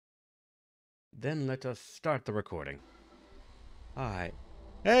Then let us start the recording. Alright.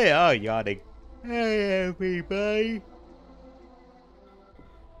 Hey, yawning. Hey, everybody.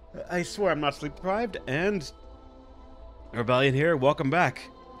 I swear I'm not sleep deprived, and Rebellion here. Welcome back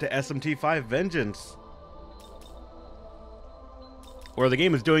to SMT5 Vengeance, where the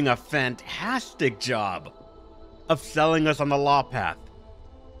game is doing a fantastic job of selling us on the law path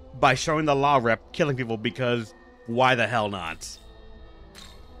by showing the law rep killing people because why the hell not?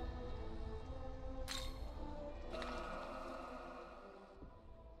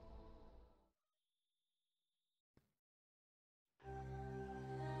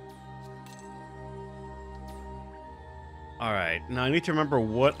 Alright, now I need to remember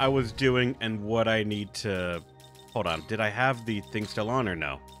what I was doing and what I need to... Hold on, did I have the thing still on or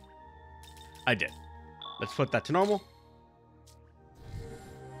no? I did. Let's put that to normal.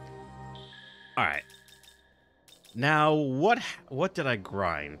 Alright. Now, what did I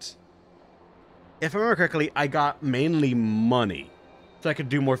grind? If I remember correctly, I got mainly money, so I could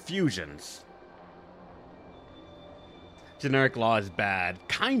do more fusions. Generic law is bad.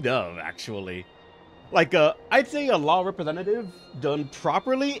 Kind of, actually. Like, I'd say a law representative done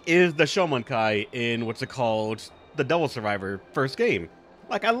properly is the Shomonkai in what's it called, the Devil Survivor first game.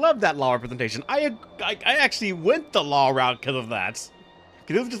 Like, I love that law representation. I actually went the law route because of that.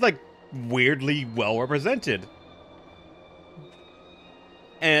 Because it was just, like, weirdly well represented.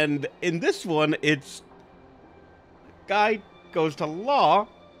 And in this one, it's... Guy goes to law,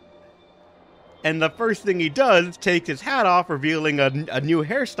 and the first thing he does, takes his hat off, revealing a new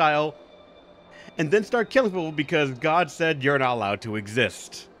hairstyle, and then start killing people because God said you're not allowed to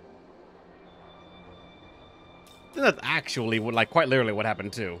exist. And that's actually what, like, quite literally what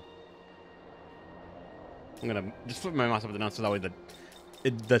happened too. I'm gonna just flip my mouse up and down so that way the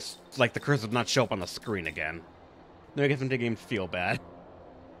cursor does not show up on the screen again. Then I guess the games feel bad.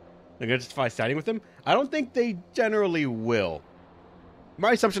 They're gonna justify siding with them? I don't think they generally will.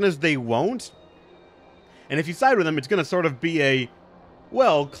 My assumption is they won't. And if you side with them, it's gonna sort of be a,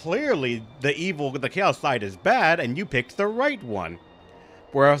 well, clearly the chaos side is bad, and you picked the right one.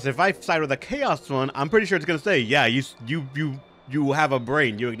 Whereas if I side with the chaos one, I'm pretty sure it's gonna say, yeah, you have a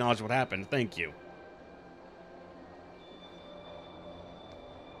brain, you acknowledge what happened, thank you.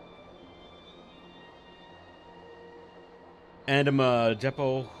 And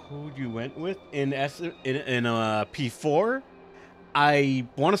Jeppo, who you went with in P4? I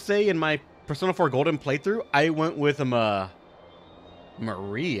want to say in my Persona 4 Golden playthrough, I went with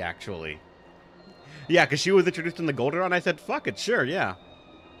Marie, actually. Yeah, because she was introduced in the Golden Run. I said, fuck it, sure, yeah.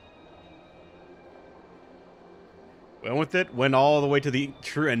 Went with it, went all the way to the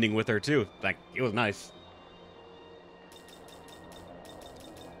true ending with her, too. Like, it was nice.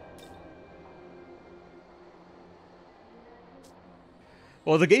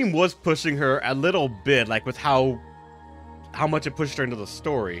 Well, the game was pushing her a little bit, like, with how much it pushed her into the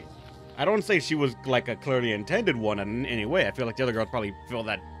story. I don't say she was, like, a clearly intended one in any way. I feel like the other girls probably fill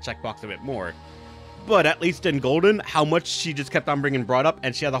that checkbox a bit more. But at least in Golden, how much she just kept on brought up,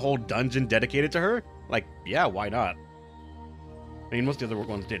 and she had a whole dungeon dedicated to her? Like, yeah, why not? I mean, most of the other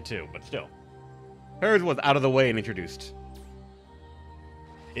ones did too, but still. Hers was out of the way and introduced.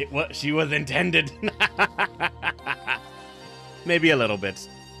 She was intended. Maybe a little bit.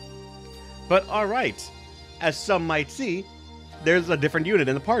 But alright. As some might see, there's a different unit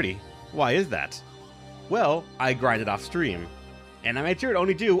in the party. Why is that? Well, I grinded off stream, and I made sure to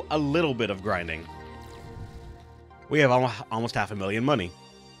only do a little bit of grinding. We have almost 500,000 money.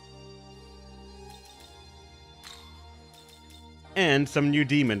 And some new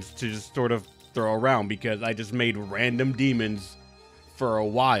demons to just sort of throw around because I just made random demons for a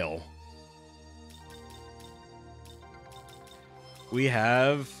while. We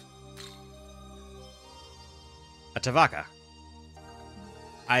have a Tavaka.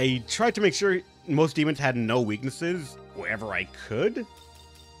 I tried to make sure most demons had no weaknesses wherever I could,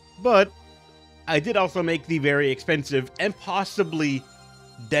 but I did also make the very expensive and possibly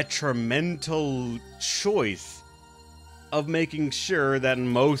detrimental choice of making sure that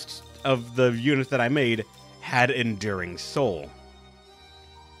most of the units that I made had Enduring Soul.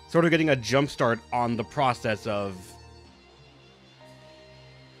 Sort of getting a jump start on the process of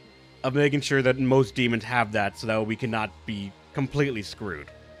making sure that most demons have that so that we cannot be completely screwed.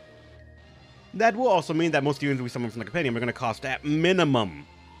 That will also mean that most demons we summon from the Compendium are going to cost at minimum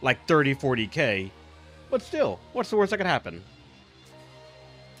like 30-40k, but still, what's the worst that could happen?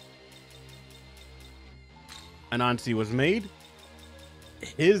 Anansi was made.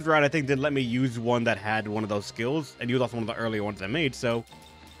 His ride, I think, did let me use one that had one of those skills, and he was also one of the earlier ones I made, so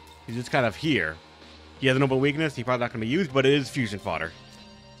he's just kind of here. He has a noble weakness, he's probably not going to be used, but it is fusion fodder.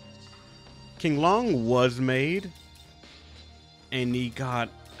 King Long was made, and he got,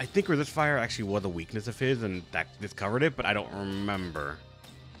 I think Resist Fire actually was a weakness of his, and that discovered it, but I don't remember.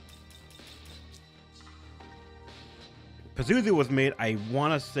 Pazuzu was made, I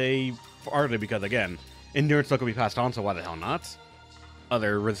want to say, partly because, again, Endurance still could be passed on, so why the hell not?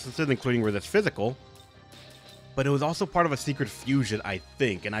 Other resistances, including Resist Physical. But it was also part of a secret fusion, I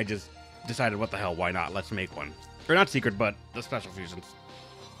think, and I just decided, what the hell, why not? Let's make one. Or not secret, but the special fusions.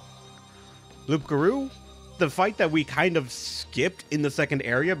 Loop Guru, the fight that we kind of skipped in the second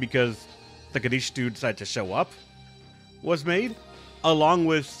area because the Kadish dude decided to show up, was made, along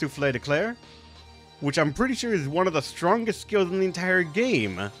with Souffle de Claire, which I'm pretty sure is one of the strongest skills in the entire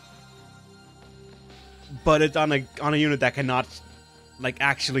game. But it's on a unit that cannot, like,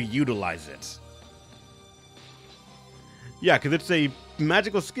 actually utilize it. Yeah, because it's a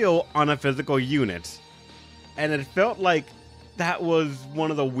magical skill on a physical unit. And it felt like that was one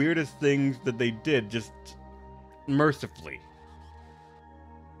of the weirdest things that they did, just mercifully.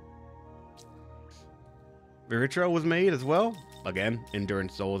 Viritra was made as well. Again,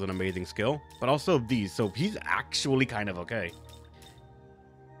 Endurance Soul is an amazing skill. But also these, so he's actually kind of okay.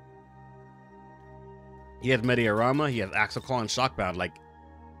 He has Mediarama, he has Axel Claw and Shockbound. Like,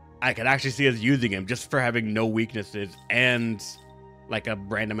 I could actually see us using him just for having no weaknesses and like a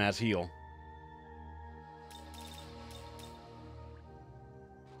random ass heal.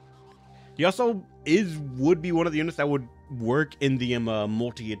 He also would be one of the units that would work in the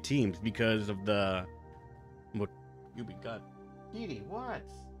multi teams because of the Yubi got Kitty, what?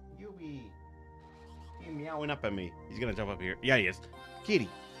 Yubi, he's meowing up at me. He's gonna jump up here. Yeah, he is. Kitty,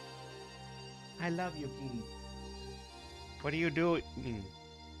 I love you, Kitty. What are you doing?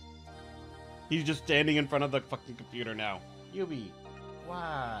 He's just standing in front of the fucking computer now. Yubi,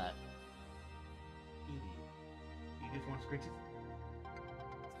 what? Yubi, you just want scratches?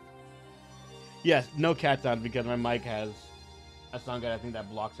 Yes, no cat sound because my mic has a sound guide I think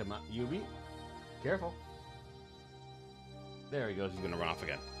that blocks him out. Yubi, careful. There he goes, he's gonna run off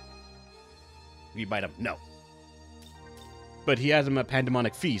again. You bite him, no. But he has him at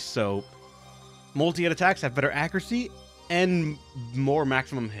Pandemonic Feast, so multi-hit attacks have better accuracy and more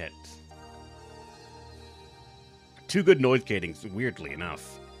maximum hit. Two good noise catings, weirdly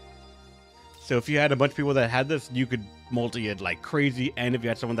enough. So if you had a bunch of people that had this, you could multi-hit like crazy, and if you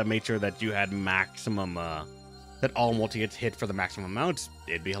had someone that made sure that you had maximum, that all multi-hits hit for the maximum amount,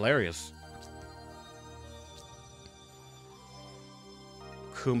 it'd be hilarious.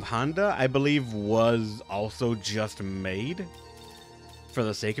 Kumbhanda, I believe, was also just made for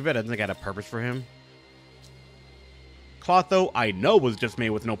the sake of it. I didn't think I had a purpose for him. Clotho, I know was just made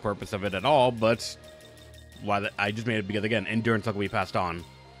with no purpose of it at all, but I just made it because, again, Endurance will be passed on,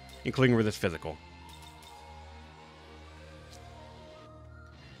 including Resist Physical.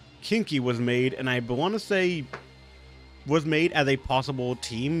 Kinky was made, and I want to say was made as a possible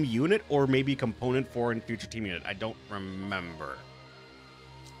team unit or maybe component for a future team unit. I don't remember.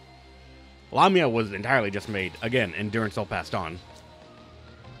 Lamia was entirely just made. Again, Endurance all passed on.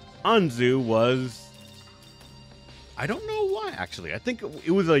 Anzu was... I don't know why, actually. I think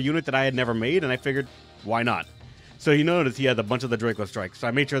it was a unit that I had never made, and I figured, why not? So you notice he had a bunch of the Draco Strikes, so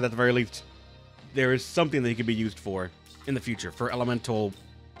I made sure that at the very least there is something that he could be used for in the future, for elemental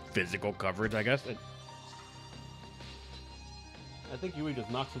physical coverage, I guess. I think Yui just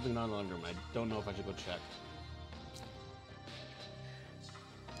knocked something down under him. I don't know if I should go check.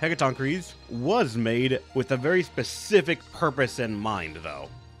 Hecatoncres was made with a very specific purpose in mind, though.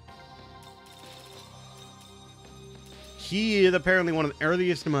 He is apparently one of the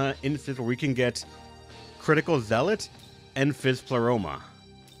earliest instances where we can get Critical Zealot and Fizz Pleroma.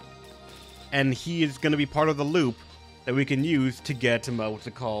 And he is going to be part of the loop that we can use to get, what's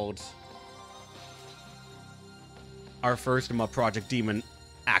it called? Our first Project Demon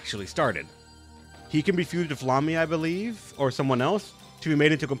actually started. He can be fused with Lamia, I believe, or someone else, to be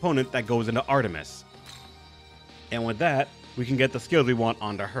made into a component that goes into Artemis. And with that, we can get the skills we want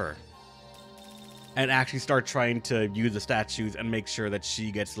onto her. And actually start trying to use the statues and make sure that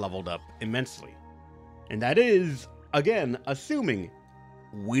she gets leveled up immensely. And that is, again, assuming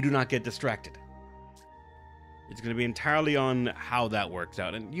we do not get distracted. It's going to be entirely on how that works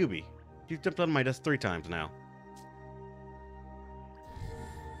out. And Yubi, you've jumped on my desk 3 times now.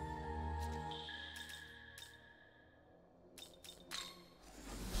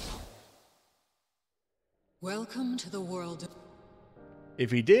 Welcome to the world. If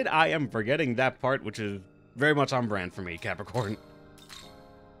he did, I am forgetting that part, which is very much on brand for me, Capricorn.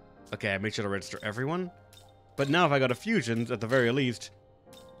 Okay, I made sure to register everyone. But now if I go to fusions, at the very least,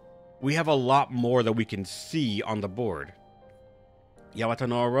 we have a lot more that we can see on the board. Yawata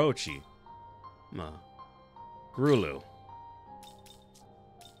no Orochi. Grulu.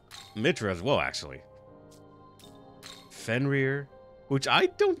 Mitra as well, actually. Fenrir, which I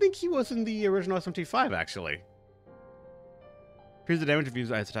don't think he was in the original SMT5, actually. Here's the damage if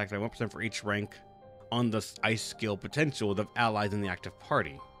used ice attacks by 1% for each rank on the ice skill potential of allies in the active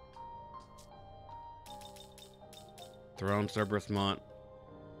party. Throne, Cerberus Mont,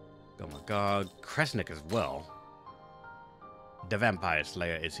 Gomagog, Kresnik as well. The Vampire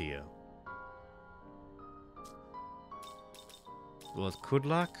Slayer is here. As well as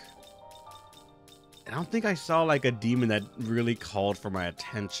Kudlak. I don't think I saw like a demon that really called for my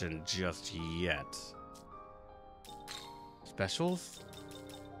attention just yet. Specials?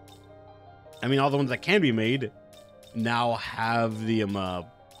 I mean, all the ones that can be made now have the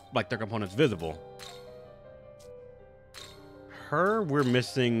like their components visible. Her, we're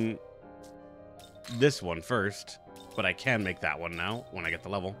missing this one first, but I can make that one now when I get the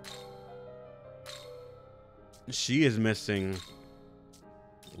level. She is missing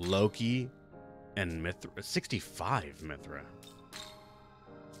Loki and Mithra. 65 Mithra.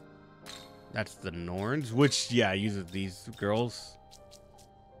 That's the Norns, which, yeah, uses these girls.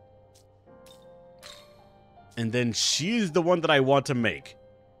 And then she's the one that I want to make.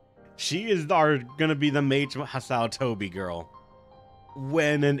 She is gonna be the Mage Hasao Toby girl.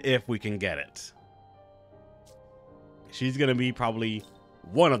 When and if we can get it. She's gonna be probably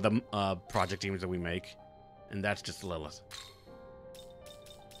one of the project teams that we make. And that's just Lilith.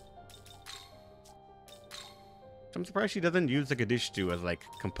 I'm surprised she doesn't use the Kadishtu as like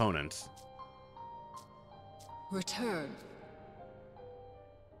components. Return.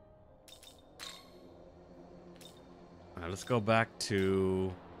 Let's go back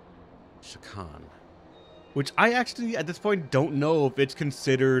to Shakan. Which I actually, at this point, don't know if it's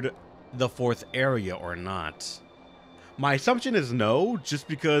considered the fourth area or not. My assumption is no, just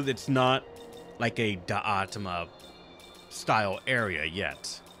because it's not like a Da'atma style area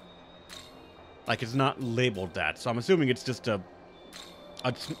yet. Like, it's not labeled that, so I'm assuming it's just a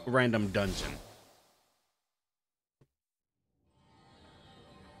random dungeon.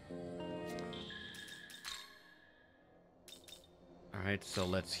 Alright, so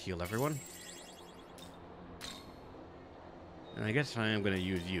let's heal everyone. And I guess I am going to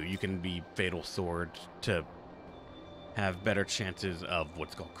use you. You can be Fatal Sword to have better chances of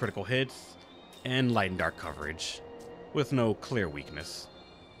what's called critical hits and light and dark coverage with no clear weakness.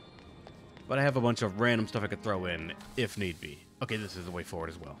 But I have a bunch of random stuff I could throw in if need be. Okay, this is the way forward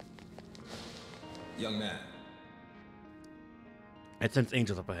as well. Young man. I sense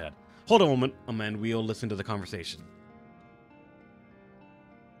angels up ahead. Hold on a moment, and we'll listen to the conversation.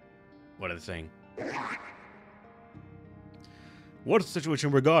 What are they saying? What's the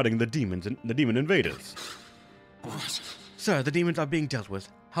situation regarding the demons and the demon invaders? What? Sir, the demons are being dealt with.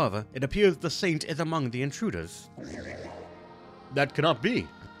 However, it appears the saint is among the intruders. That cannot be.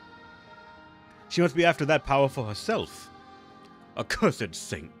 She must be after that power for herself. Accursed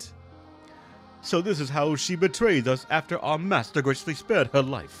saint. So this is how she betrays us after our master graciously spared her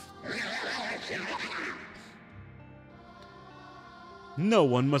life. No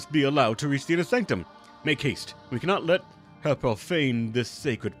one must be allowed to reach the inner sanctum. Make haste. We cannot let her profane this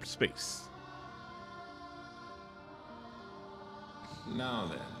sacred space. Now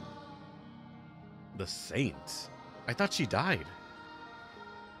then. The saint? I thought she died.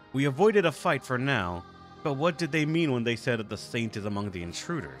 We avoided a fight for now, but what did they mean when they said that the saint is among the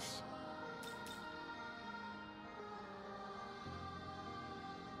intruders?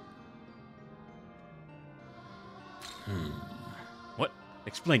 What?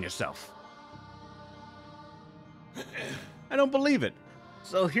 Explain yourself. I don't believe it.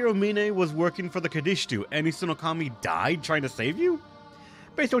 So Hiromine was working for the Kadishtu and Isunokami died trying to save you?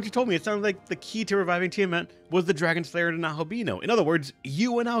 Based on what you told me, it sounded like the key to reviving Tiamat was the Dragon Slayer and Nahabino. In other words,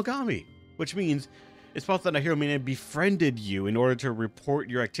 you and Aogami. Which means it's possible that Hiromine befriended you in order to report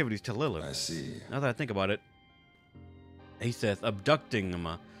your activities to Lilith. I see. Now that I think about it, Aeseth abducting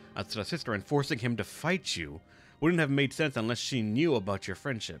Atsuda's sister and forcing him to fight you wouldn't have made sense unless she knew about your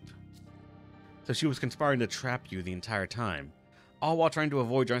friendship. So she was conspiring to trap you the entire time, all while trying to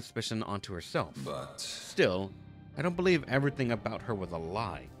avoid drawing suspicion onto herself. But Still, I don't believe everything about her was a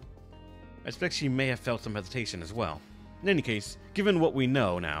lie. I expect she may have felt some hesitation as well. In any case, given what we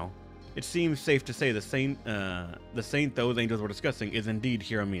know now, it seems safe to say the saint those angels were discussing is indeed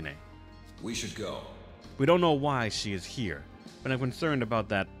Hiromine. we should go. We don't know why she is here, but I'm concerned about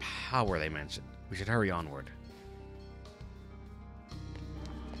that power they mentioned. We should hurry onward.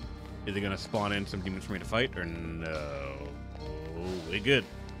 Is it gonna spawn in some demons for me to fight, or no? Oh, we good.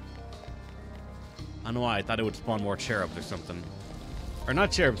 I don't know why, I thought it would spawn more cherubs or something. Or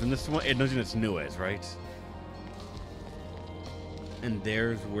not cherubs, and this one, it knows it's Nues, right? And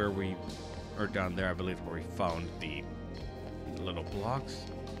there's where we, or down there, I believe, where we found the little blocks.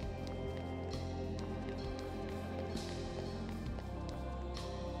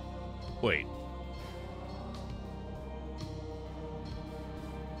 Wait.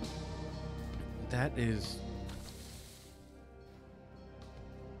 That is...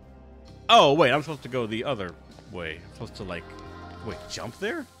 Oh, wait, I'm supposed to go the other way. I'm supposed to, like... Wait, jump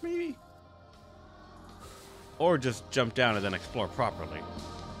there, maybe? Or just jump down and then explore properly.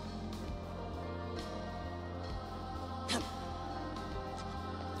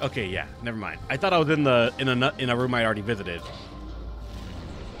 Okay, yeah, never mind. I thought I was in a room I already visited.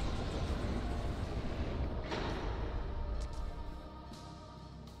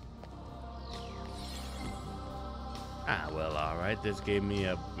 Ah, well, alright. This gave me,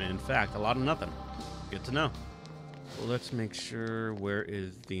 in fact, a lot of nothing. Good to know. Well, let's make sure, where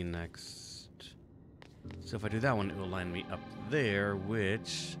is the next... So if I do that one, it will line me up there,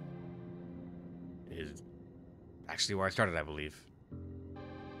 which is actually where I started, I believe.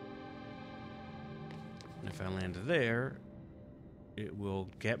 And if I land there, it will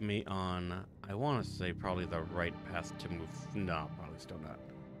get me on, I want to say, probably the right path to move. No, probably still not.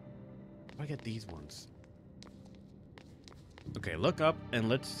 How do I get these ones? Okay, look up and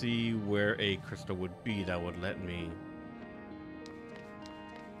let's see where a crystal would be that would let me...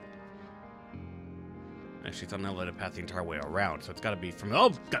 Actually, it's not let it pass the entire way around, so it's got to be from...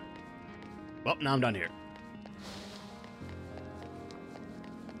 Oh, God! Well, now I'm done here.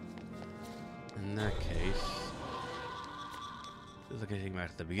 In that case... This is going to take me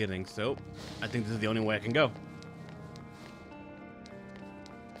back to the beginning, so... I think this is the only way I can go.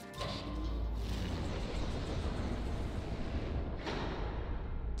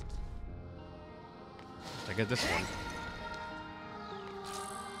 I get this one.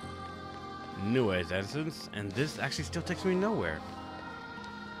 Nues essence, and this actually still takes me nowhere.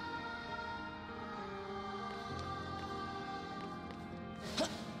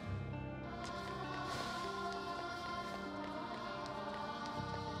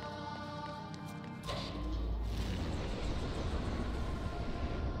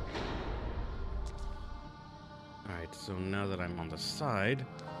 Alright, so now that I'm on the side,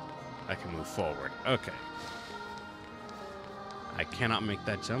 I can move forward. Okay. I cannot make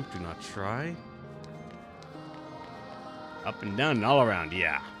that jump. Do not try. Up and down and all around.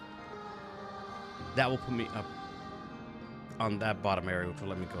 Yeah. That will put me up on that bottom area, which will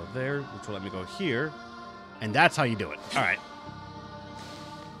let me go there, which will let me go here. And that's how you do it. All right.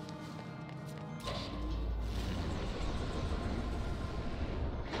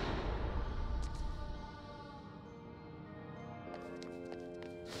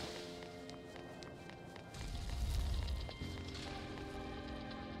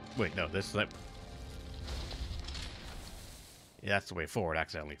 Wait, no, this is like... Yeah, that's the way forward,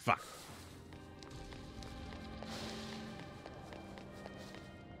 accidentally. Fuck.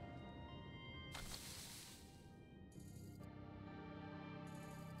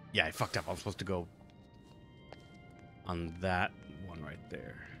 Yeah, I fucked up. I'm supposed to go on that one right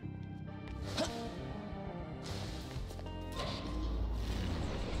there.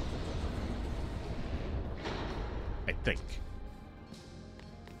 I think.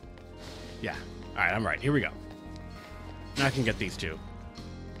 Yeah. Alright, I'm right. Here we go. Now I can get these two.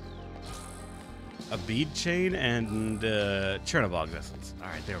 A bead chain and Chernobog essence.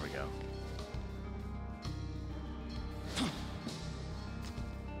 Alright, there we go.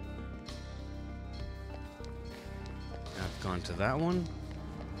 I've gone to that one.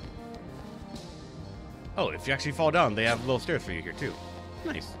 Oh, if you actually fall down, they have little stairs for you here too.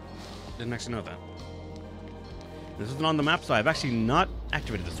 Nice. Didn't actually know that. This isn't on the map, so I've actually not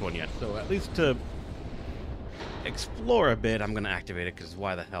activated this one yet. So at least to explore a bit, I'm going to activate it, because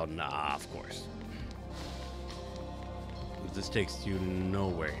why the hell? Nah, of course. This takes you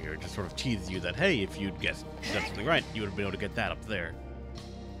nowhere here. It just sort of teases you that, hey, if you'd guessed done something right, you would have been able to get that up there.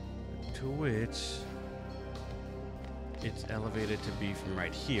 To which it's elevated to be from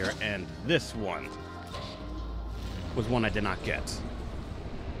right here, and this one was one I did not get.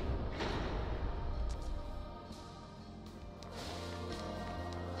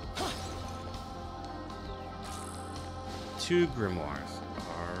 Two grimoires.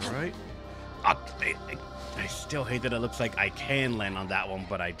 Alright. I still hate that it looks like I can land on that one,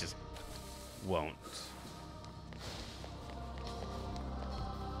 but I just won't.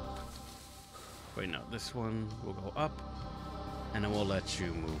 Wait, no. This one will go up, and it will let you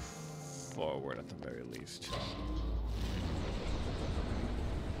move forward at the very least.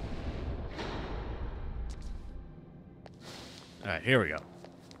 Alright, here we go.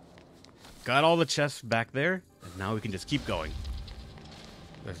 Got all the chests back there, and now we can just keep going.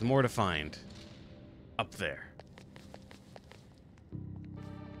 There's more to find. Up there.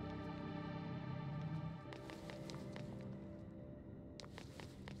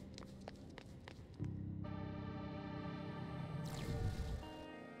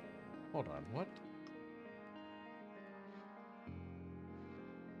 Hold on, what?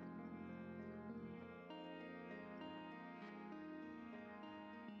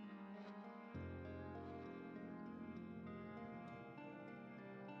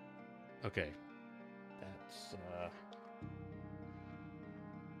 Okay. That's,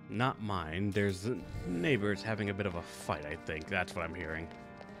 not mine. There's neighbors having a bit of a fight, I think. That's what I'm hearing.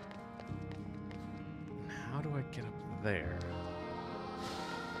 How do I get up there?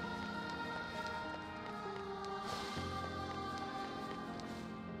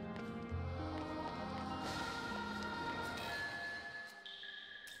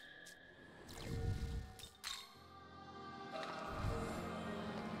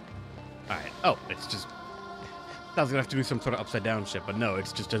 Alright. Oh, it's just... I was gonna have to do some sort of upside down shit, but no,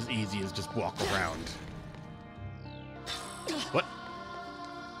 it's just as easy as just walk around. What?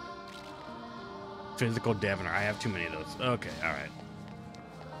 Physical Davener. I have too many of those. Okay, alright.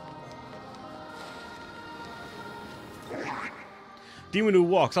 Demon who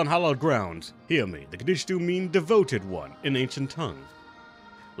walks on hallowed grounds. Hear me. The Kadishtu mean devoted one in ancient tongue.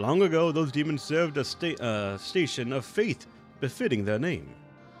 Long ago, those demons served a station of faith befitting their name.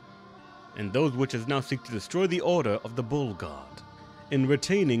 And those witches now seek to destroy the order of the Bull God, in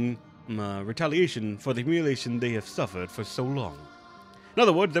retaining retaliation for the humiliation they have suffered for so long. In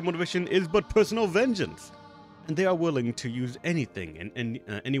other words, their motivation is but personal vengeance, and they are willing to use anything and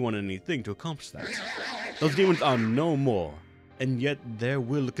anyone and anything to accomplish that. Those demons are no more, and yet their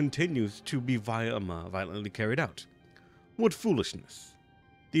will continues to be violently carried out. What foolishness!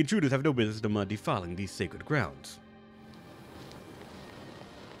 The intruders have no business defiling these sacred grounds.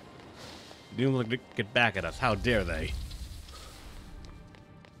 They don't look to get back at us. How dare they?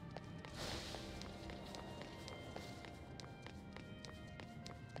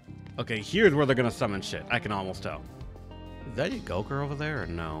 Okay, here's where they're gonna summon shit. I can almost tell. Is that Yoko over there or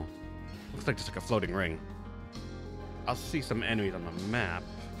no? Looks like just like a floating ring. I'll see some enemies on the map.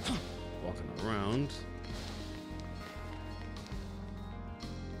 Walking around.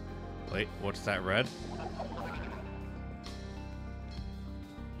 Wait, what's that red?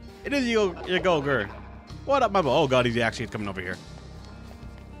 It is Yoko. What up, my boy? Oh god, he's actually coming over here.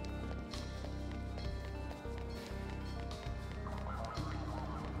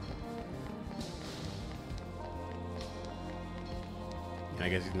 I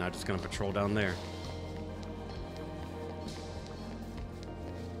guess he's not just gonna patrol down there.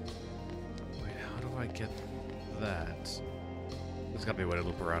 Wait, how do I get that? There's gotta be a way to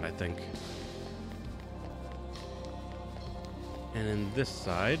loop around, I think. And then this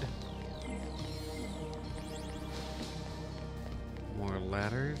side, more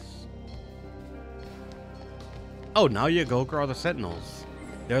ladders. Oh, now Yoko are the sentinels.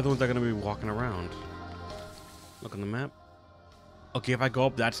 They're the ones that are going to be walking around. Look on the map. Okay, if I go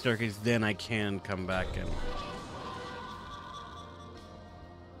up that staircase, then I can come back and...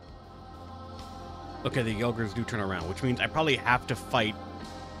 Okay, the Yogurs do turn around, which means I probably have to fight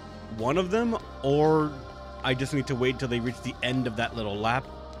one of them, or I just need to wait until they reach the end of that little lap,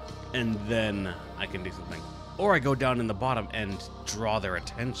 and then I can do something. Or I go down in the bottom and draw their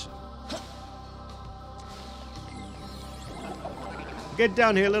attention. Get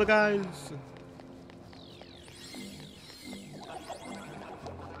down here, little guys!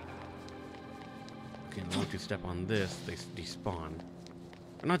 Okay, and once you step on this, they despawn.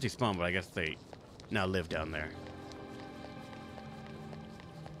 Or not despawn, but I guess they now live down there.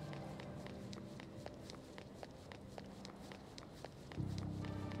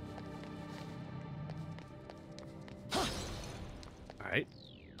 Alright.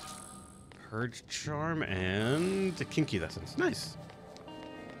 Purge Charm and the Kinky Lessons. Nice.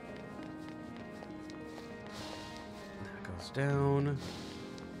 That goes down.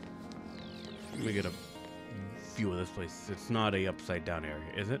 Let me get a view of this place. It's not a upside down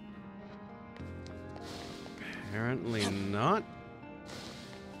area, is it? Apparently not.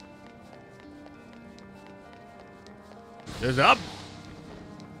 There's up.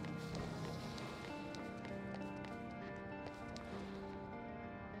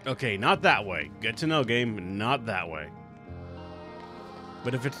 Okay, not that way. Good to know, game. Not that way.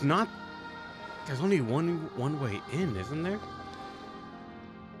 But if it's not, there's only one way in, isn't there?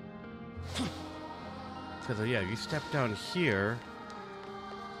 Because yeah, if you step down here,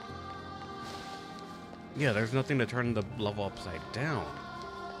 Yeah, there's nothing to turn the level upside down.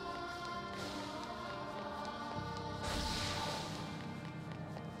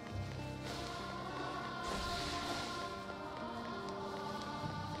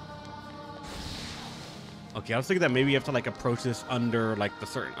 Okay, I was thinking that maybe you have to like approach this under like a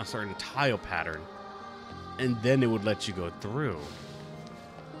certain tile pattern, and then it would let you go through.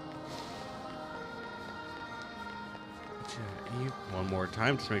 One more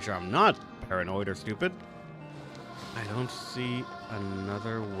time, just to make sure I'm not paranoid or stupid. I don't see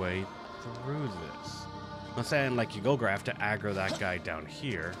another way through this. I'm saying like you go have to aggro that guy down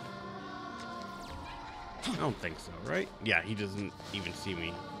here. I don't think so, right? Yeah, he doesn't even see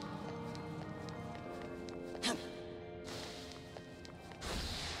me.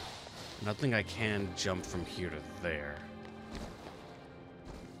 Nothing I can jump from here to there.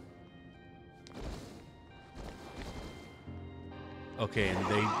 Okay, and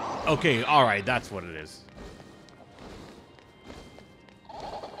they... Okay, alright, that's what it is.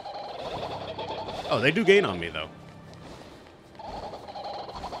 Oh, they do gain on me, though.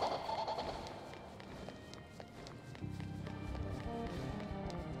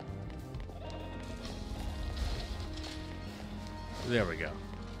 There we go.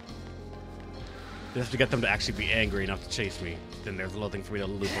 Just to get them to actually be angry enough to chase me. Then there's a little thing for me to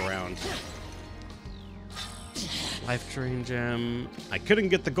loop around. Life Train Gem. I couldn't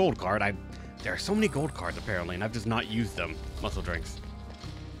get the gold card. There are so many gold cards apparently, and I've just not used them. Muscle drinks.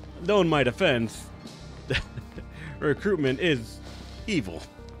 Though in my defense, recruitment is evil.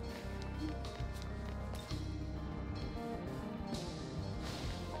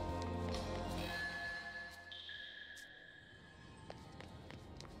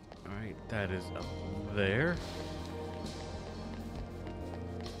 Alright, that is up there.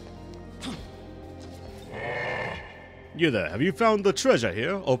 You there, have you found the treasure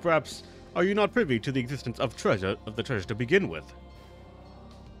here? Or perhaps are you not privy to the existence of the treasure to begin with?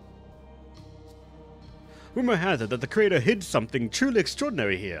 Rumor has it that the creator hid something truly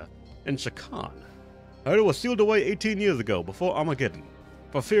extraordinary here, in Shakan. It was sealed away 18 years ago, before Armageddon,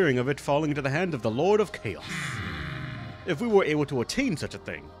 for fearing of it falling into the hands of the Lord of Chaos. If we were able to attain such a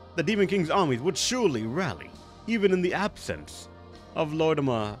thing, the Demon King's armies would surely rally, even in the absence of Lord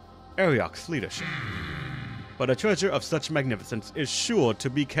Ariok's leadership. But a treasure of such magnificence is sure to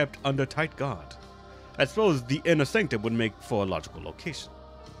be kept under tight guard. I suppose the inner sanctum would make for a logical location.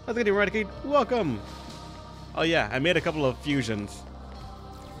 How's it going, Eradicate? Welcome! Oh yeah, I made a couple of fusions.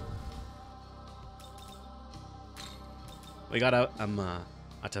 We got a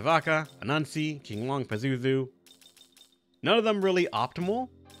Tavaka, Anansi, King Long, Pazuzu. None of them really optimal,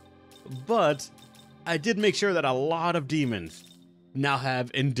 but I did make sure that a lot of demons now have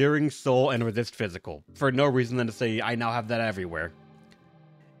Enduring Soul and Resist Physical, for no reason than to say I now have that everywhere.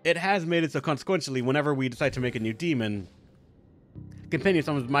 It has made it so consequentially, whenever we decide to make a new demon, companion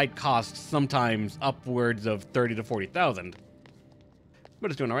summons might cost sometimes upwards of 30 to 40,000.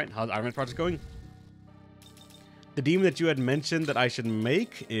 But it's doing alright. How's Iron Man's project going? The demon that you had mentioned that I should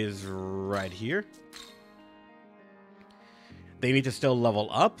make is right here. They need to still level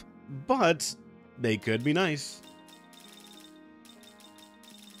up, but they could be nice.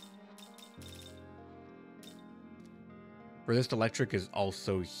 Resist Electric is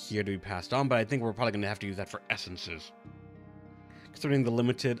also here to be passed on, but I think we're probably going to have to use that for essences. Considering the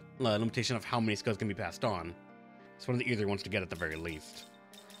limitation of how many skills can be passed on, it's one of the easier ones to get at the very least.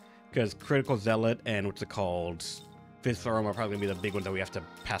 Because Critical Zealot and what's it called, Fist Arm are probably going to be the big ones that we have to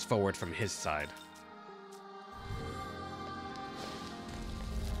pass forward from his side.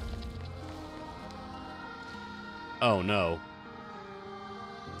 Oh no.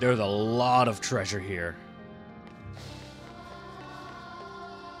 There's a lot of treasure here.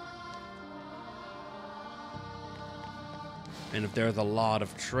 And if there's a lot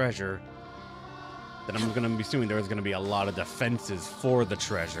of treasure, then I'm going to be assuming there's going to be a lot of defenses for the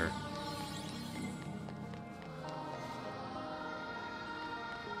treasure.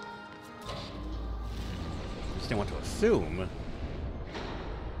 Just don't want to assume. Well,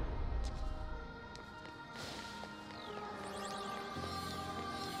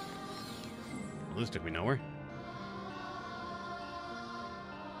 this took me nowhere.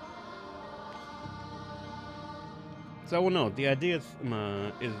 So, well, no, the idea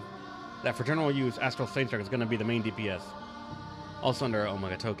is that for general use, Astral Saintstrike is going to be the main DPS, also under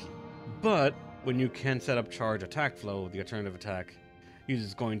Omega Toki. But when you can set up charge attack flow, the alternative attack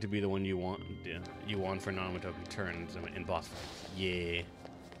is going to be the one you want for non-Omega Toki turns in boss fights. Yeah.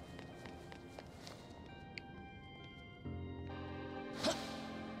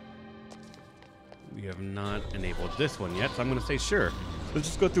 We have not enabled this one yet, so I'm going to say sure. Let's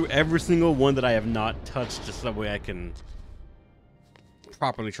just go through every single one that I have not touched, just that way I can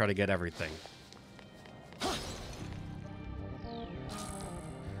properly try to get everything.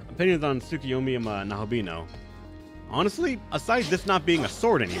 Opinions on Tsukiyomi and Nahobino. Honestly, aside this not being a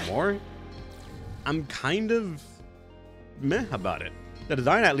sword anymore, I'm kind of meh about it. The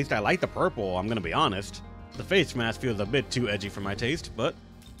design, at least I like the purple, I'm gonna be honest. The face mask feels a bit too edgy for my taste, but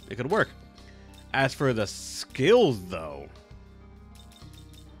it could work. As for the skills, though,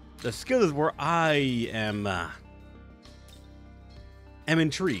 the skill is where I am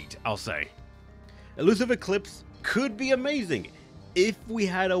intrigued, I'll say. Elusive Eclipse could be amazing if we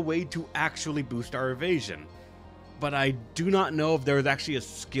had a way to actually boost our evasion. But I do not know if there is actually a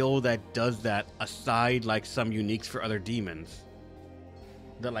skill that does that aside like some uniques for other demons.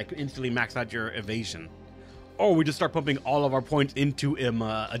 That like instantly max out your evasion. Or we just start pumping all of our points into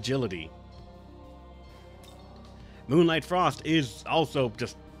agility. Moonlight Frost is also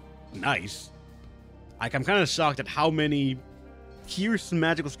just nice. Like, I'm kind of shocked at how many fierce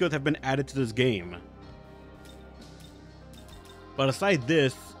magical skills have been added to this game. But aside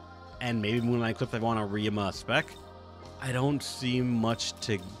this, and maybe Moonlight Eclipse I want to spec, I don't see much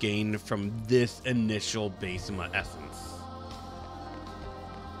to gain from this initial base essence.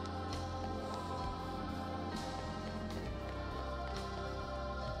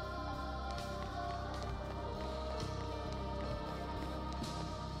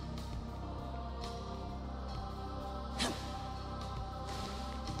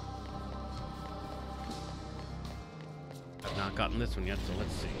 I've not gotten this one yet, so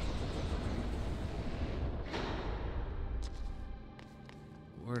let's see.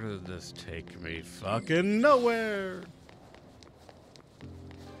 Where does this take me? Fucking nowhere!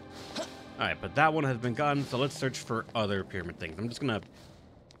 Alright, but that one has been gotten, so let's search for other pyramid things. I'm just gonna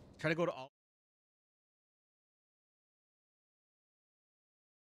try to go to all...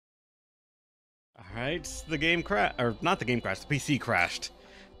 Alright, the game crashed. Or, not the game crashed, the PC crashed.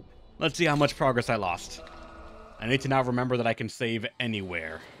 Let's see how much progress I lost. I need to now remember that I can save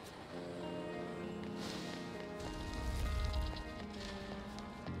anywhere.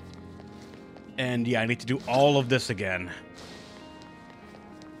 And yeah, I need to do all of this again.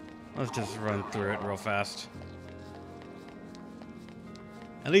 Let's just run through it real fast.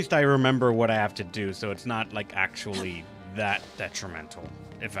 At least I remember what I have to do, so it's not like actually that detrimental,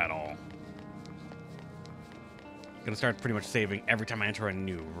 if at all. I'm gonna start pretty much saving every time I enter a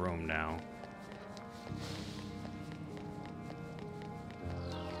new room now.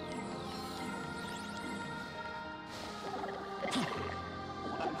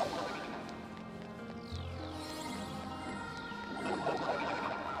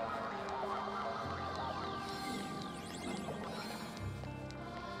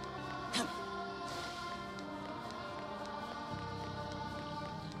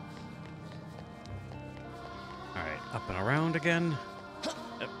 Up and around again.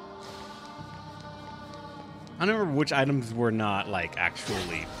 I don't remember which items were not, like,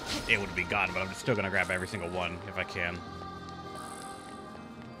 actually able to be gotten, but I'm still gonna grab every single one if I can.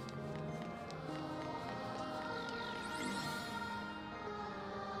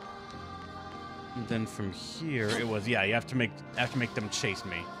 And then from here, it was, yeah, you have to make them chase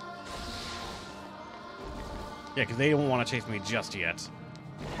me. Yeah, because they don't want to chase me just yet.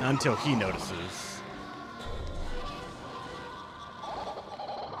 Until he notices.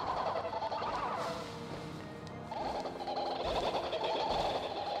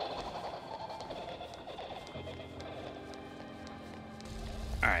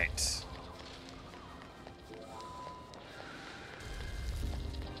 Alright.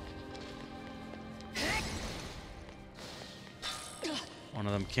 One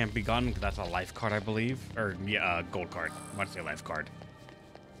of them can't be gotten because that's a life card, I believe. Or, yeah, gold card. I want to say life card.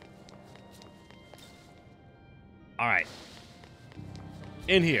 Alright.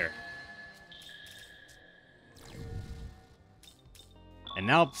 In here. And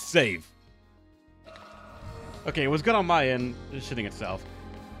now save. Okay, it was good on my end, shitting itself.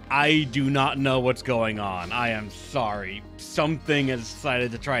 I do not know what's going on. I am sorry. Something has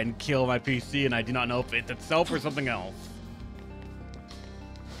decided to try and kill my PC, and I do not know if it's itself or something else.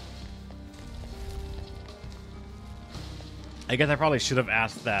 I guess I probably should have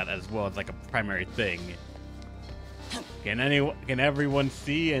asked that as well as like a primary thing. Can everyone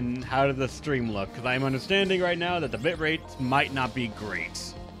see, and how does the stream look? Because I'm understanding right now that the bitrate might not be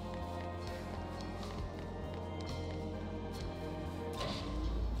great.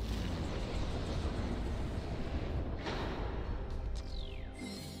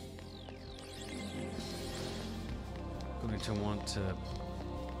 Going to want to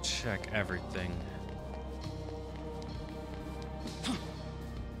check everything.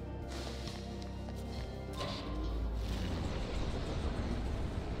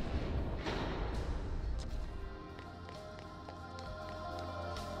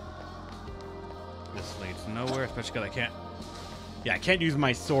 Especially because I can't... Yeah, I can't use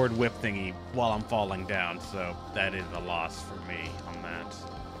my sword whip thingy while I'm falling down, so that is a loss for me on that.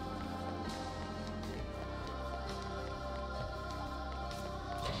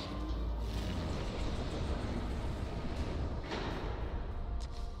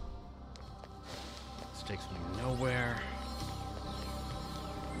 This takes me nowhere.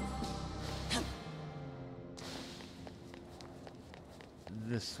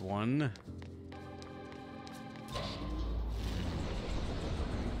 This one...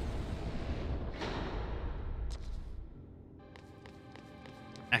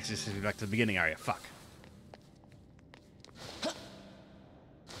 Actually, this is back to the beginning area. Fuck.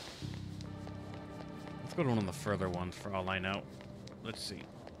 Let's go to one of the further ones for all I know. Let's see.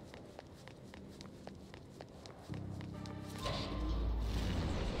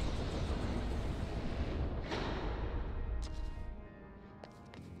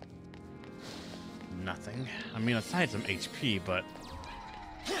 Nothing. I mean, aside some HP, but...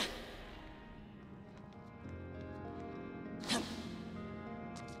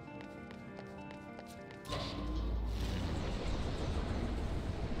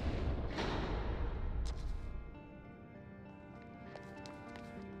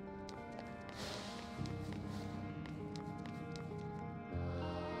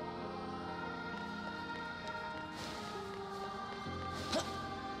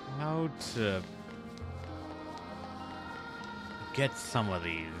 how to get some of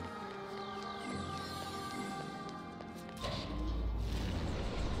these.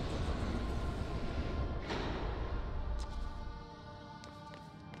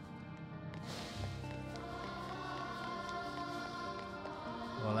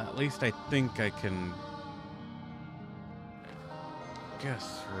 Well, at least I think I can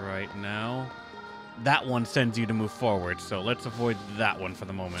guess right now. That one sends you to move forward, so let's avoid that one for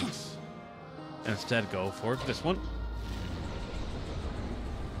the moment. Instead, go for this one.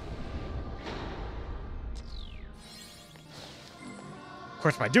 Of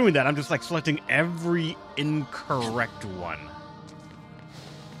course, by doing that, I'm just like selecting every incorrect one.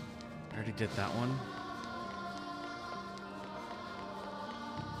 I already did that one.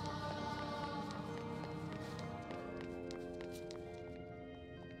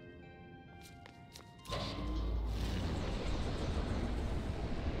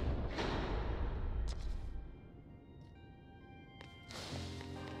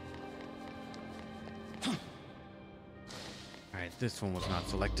 This one was not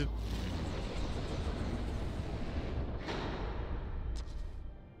selected.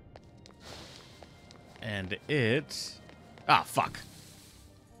 And it... Ah, fuck.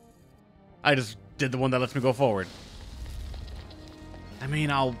 I just did the one that lets me go forward. I mean,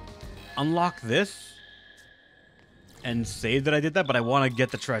 I'll unlock this and save that I did that, but I want to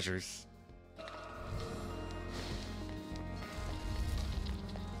get the treasures.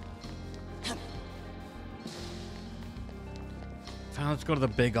 Fine, let's go to the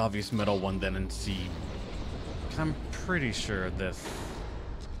big, obvious middle one then and see. 'Cause I'm pretty sure this...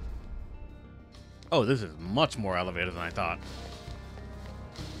 Oh, this is much more elevated than I thought.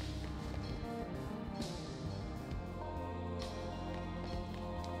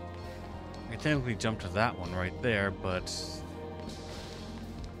 I technically jumped to that one right there, but...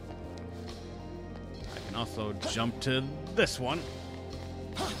 I can also jump to this one.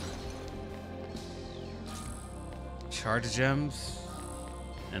 Charge gems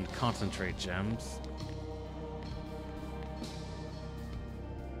and concentrate gems.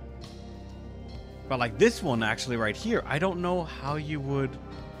 But like this one actually right here, I don't know how you would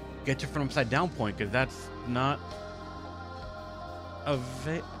get to from upside down point, because that's not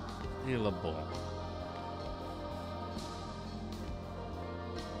available.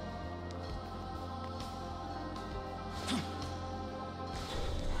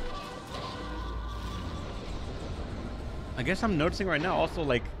 I guess I'm noticing right now also,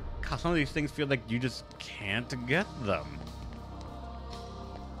 like, how some of these things feel like you just can't get them.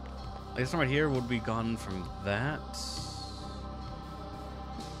 Like this one right here would be gone from that.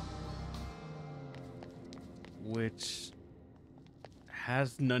 Which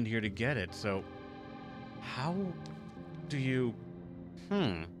has none here to get it, so how do you...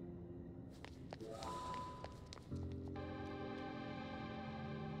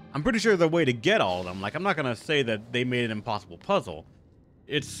 I'm pretty sure the way to get all of them. Like, I'm not gonna say that they made an impossible puzzle.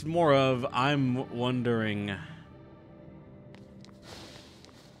 It's more of, I'm wondering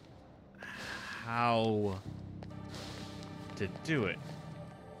how to do it.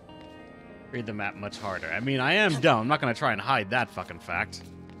 Read the map much harder. I mean, I am dumb. I'm not gonna try and hide that fucking fact.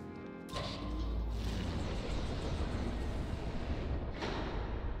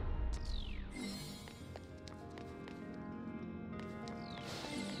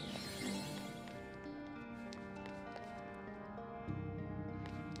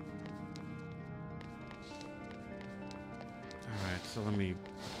 So let me...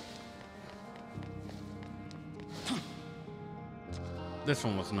 This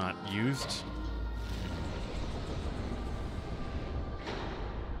one was not used.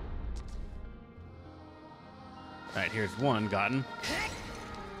 Alright, here's one gotten.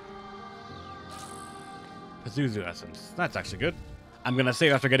 Pazuzu Essence. That's actually good. I'm gonna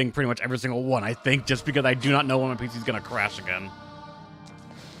save after getting pretty much every single one, I think, just because I do not know when my PC's gonna crash again.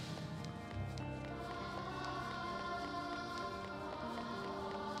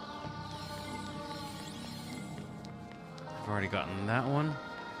 I've already gotten that one.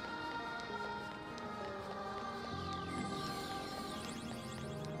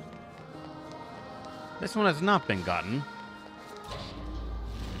 This one has not been gotten.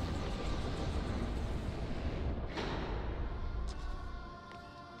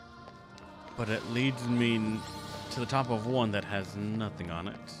 But it leads me to the top of one that has nothing on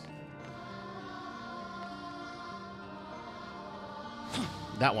it.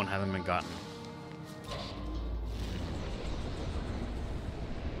 That one hasn't been gotten.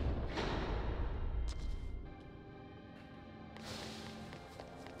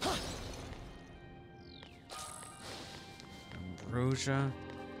 Ambrosia.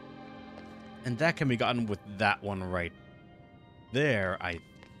 And that can be gotten with that one right there, I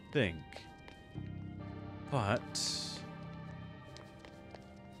think. But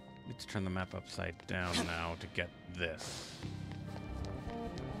let's turn the map upside down now to get this.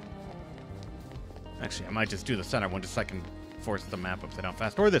 Actually, I might just do the center one just so I can force the map upside down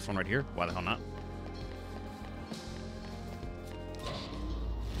fast. Or this one right here. Why the hell not?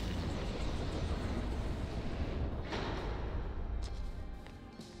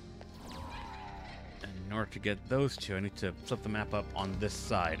 And in order to get those two, I need to flip the map up on this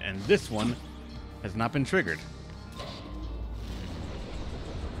side. And this one has not been triggered.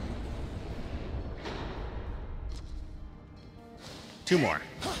 Two more.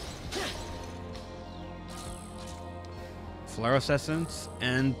 Flaros Essence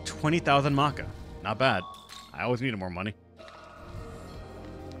and 20,000 Maka. Not bad. I always needed more money.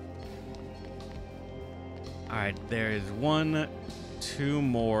 Alright, there is one, two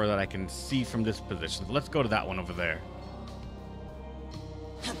more that I can see from this position. So let's go to that one over there.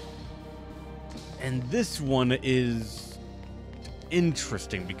 And this one is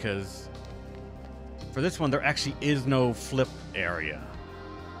interesting because for this one, there actually is no flip area.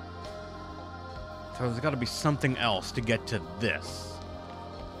 So there's got to be something else to get to this.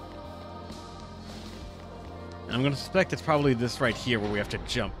 And I'm going to suspect it's probably this right here where we have to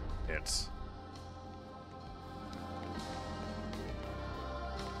jump it.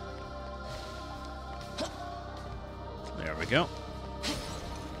 There we go.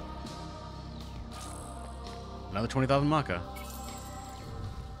 Another 20,000 Maka.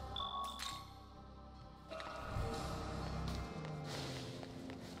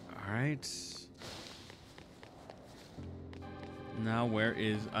 Alright. Now where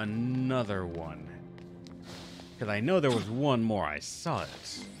is another one? Because I know there was one more. I saw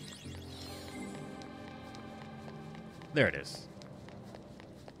it. There it is.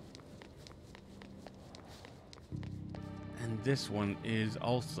 And this one is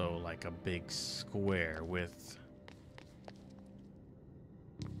also like a big square with...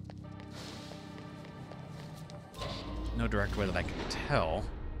 no direct way that I can tell.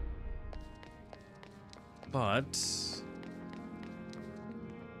 But...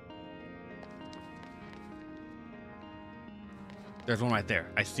 there's one right there.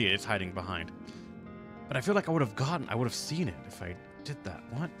 I see it. It's hiding behind. But I feel like I would have seen it if I did that.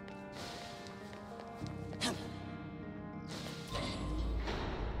 What?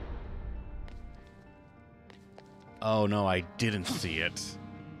 Oh no, I didn't see it.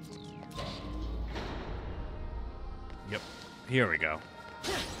 Yep. Here we go.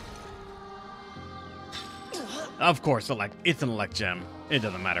 Of course, it's an elect gem. It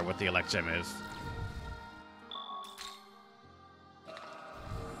doesn't matter what the elect gem is.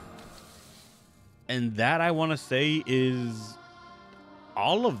 And that, I want to say, is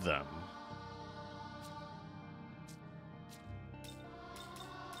all of them.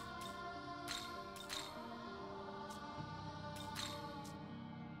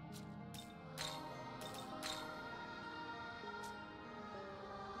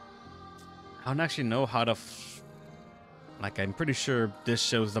 I don't actually know how to... like, I'm pretty sure this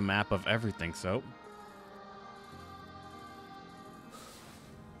shows the map of everything, so...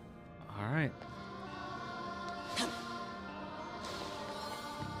 Alright.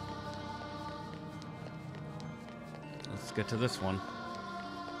 Let's get to this one.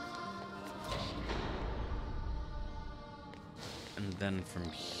 And then from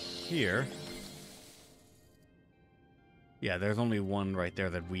here... Yeah, there's only one right there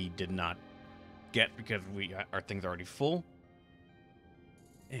that we did not get because our thing's already full.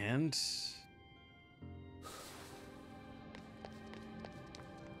 And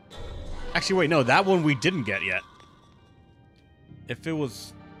actually, wait, no, that one we didn't get yet. If it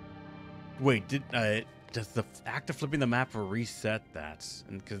was, wait, does the act of flipping the map reset that?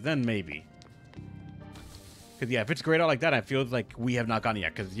 And because then maybe. Because yeah, if it's grayed out like that, I feel like we have not gotten it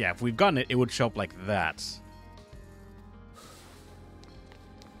yet. Because yeah, if we've gotten it, it would show up like that.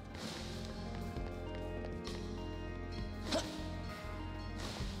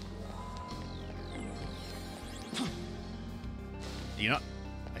 You know,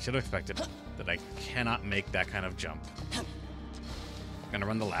 I should have expected that I cannot make that kind of jump. Gonna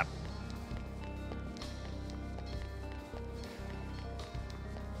run the lap.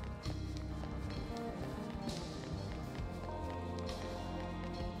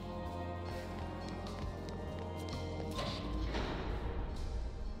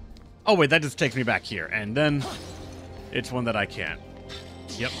 Oh wait, that just takes me back here, and then it's one that I can't.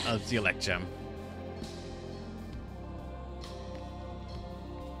 Yep, it's the elect gem.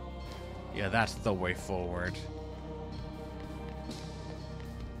 Yeah, that's the way forward.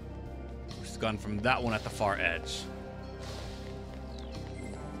 Just gone from that one at the far edge.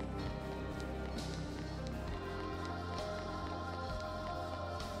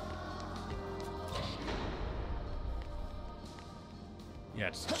 Yeah,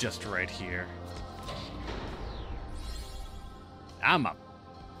 it's just right here. I'm a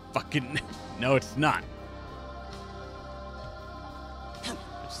fucking... No, it's not.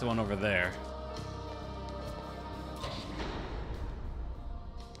 It's the one over there.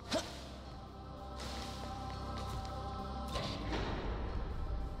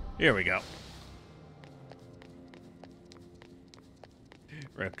 Here we go.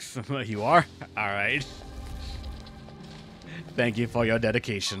 Rex, you are? Alright. Thank you for your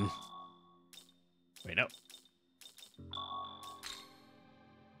dedication. Wait, no.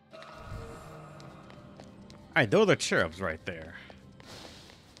 Alright, those are cherubs right there.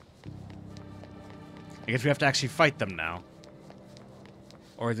 I guess we have to actually fight them now.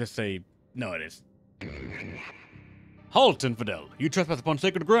 Or is this a... No, it is. Halt, infidel! You trespass upon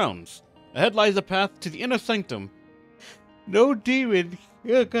sacred grounds. Ahead lies the path to the inner sanctum. No demon...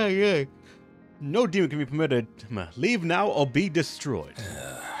 No demon can be permitted. Leave now or be destroyed.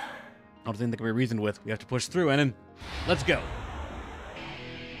 I don't think that can be reasoned with. We have to push through, and then... Let's go.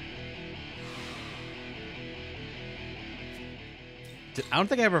 I don't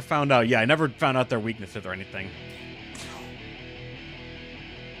think I ever found out. Yeah, I never found out their weaknesses or anything.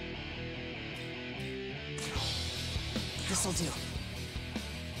 This'll do.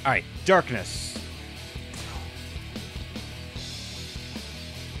 Alright, darkness.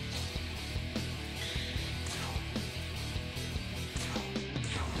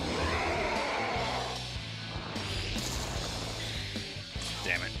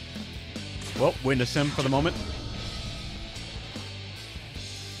 Damn it. Well, witness him for the moment.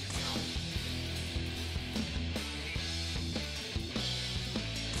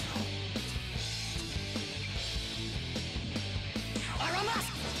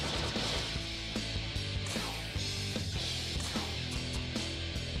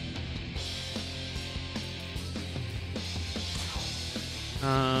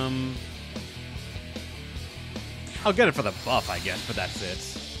 I'll get it for the buff, I guess, but that's it.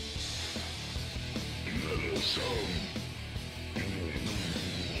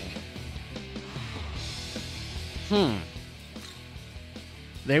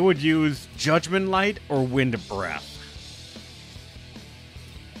 They would use Judgment Light or Wind Breath.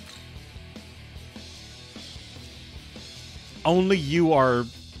 Only you are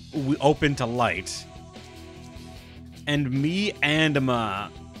open to light. And me and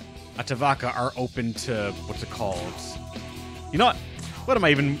Tavaka are open to, what's it called? You know what? What am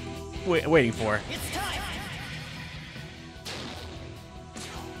I even waiting for? It's time.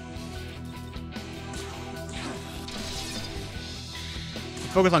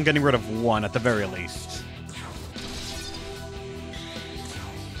 Focus on getting rid of one at the very least.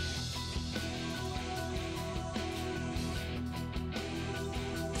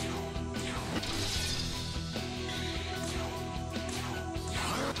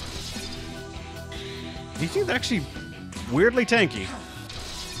 He seems actually weirdly tanky.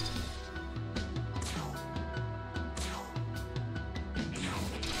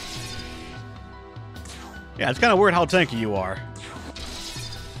 Yeah, it's kind of weird how tanky you are.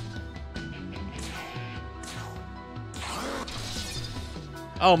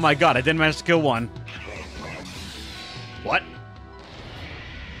 Oh my god, I didn't manage to kill one. What?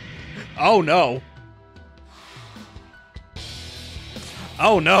 Oh no.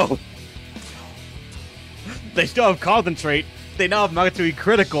 Oh no! They still have Concentrate. They now have Magatui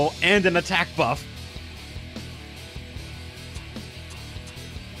Critical and an attack buff.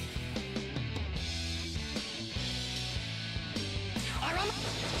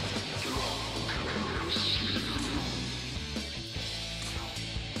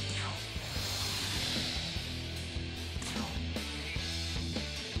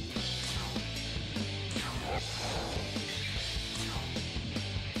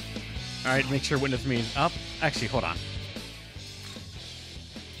 Alright, make sure Witness Me is up. Actually, hold on.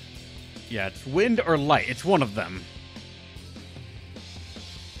 Yeah, it's wind or light. It's one of them.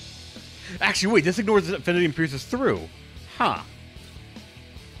 Actually, wait, this ignores Affinity and pierces through. Huh.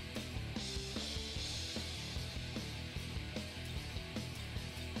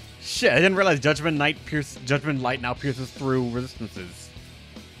 Shit, I didn't realize Judgment Light now pierces through resistances.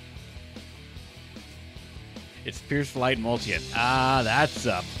 It's Pierce Light multi-hit. Ah,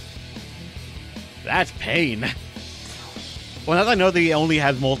 that's pain. Well, now that I know that he only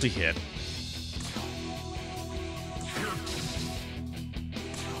has multi-hit.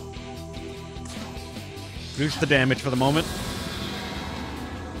 Boost the damage for the moment.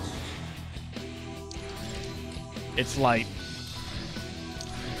 It's light.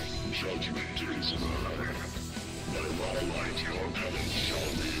 Judgment is mine. By my light your penance shall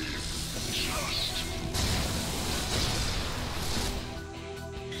be just.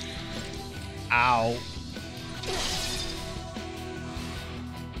 Ow.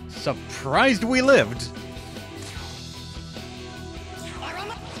 Surprised we lived.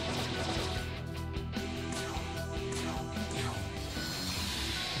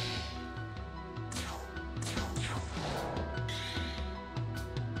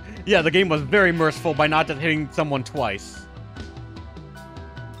 Yeah, the game was very merciful by not just hitting someone twice.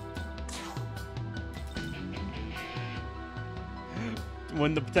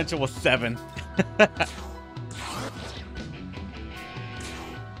 When the potential was 7.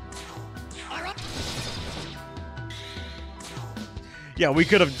 Yeah, we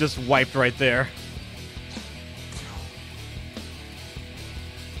could have just wiped right there.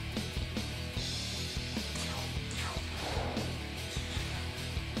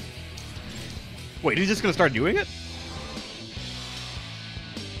 Wait, he's just gonna start doing it?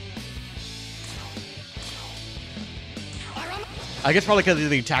 I guess probably because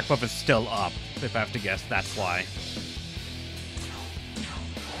the attack buff is still up, if I have to guess, that's why.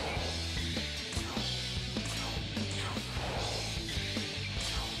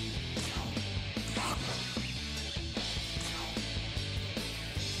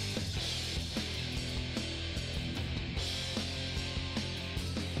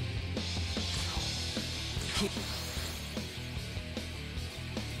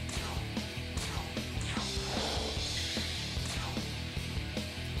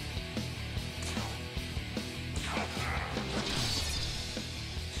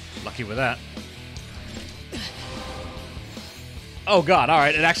 Lucky with that. Oh god,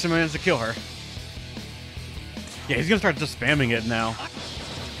 alright, it actually managed to kill her. Yeah, he's gonna start just spamming it now.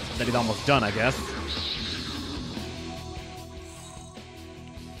 That he's almost done, I guess.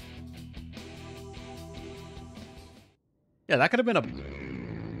 Yeah, that could have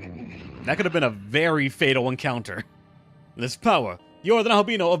been a very fatal encounter. This power. You are the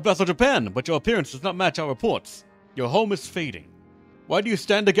Nahabino of Vessel Japan, but your appearance does not match our reports. Your home is fading. Why do you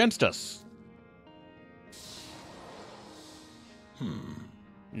stand against us?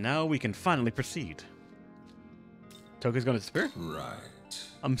 Now we can finally proceed. Toku's gonna disappear? Right.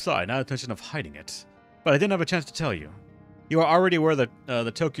 I'm sorry, not intention of hiding it. But I didn't have a chance to tell you. You are already aware that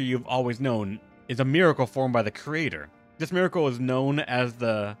the Tokyo you've always known is a miracle formed by the Creator. This miracle is known as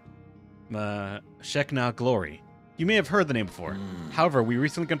the Shekinah Glory. You may have heard the name before. However, we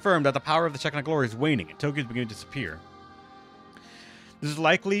recently confirmed that the power of the Shekinah Glory is waning and Tokyo is beginning to disappear. This is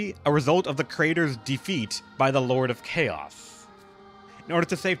likely a result of the Creator's defeat by the Lord of Chaos. In order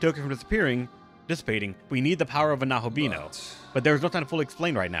to save Tokyo from dissipating, we need the power of a Nahobino. But there is no time to fully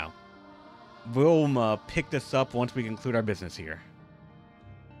explain right now. We'll pick this up once we conclude our business here.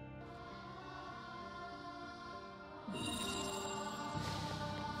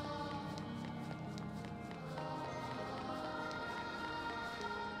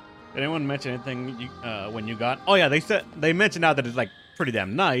 Did anyone mention anything when you got? Oh yeah, they mentioned now that it's like pretty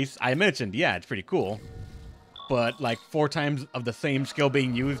damn nice. I mentioned, yeah, it's pretty cool. But like 4 times of the same skill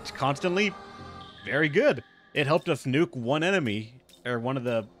being used constantly, very good. It helped us nuke one enemy, or one of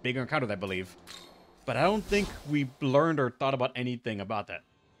the bigger encounters, I believe. But I don't think we learned or thought about anything about that.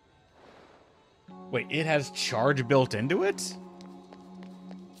 Wait, it has charge built into it?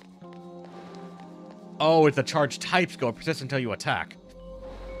 Oh, it's a charge type skill. It persists until you attack.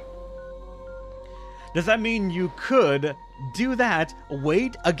 Does that mean you could do that,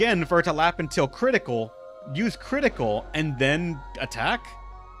 wait again for it to lap until critical, use critical, and then attack?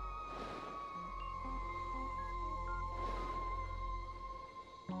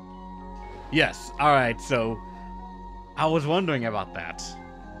 Yes, alright, so I was wondering about that.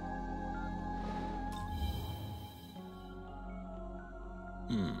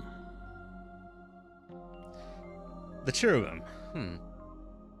 The cherubim.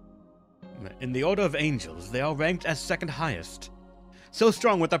 In the order of angels, they are ranked as second highest. So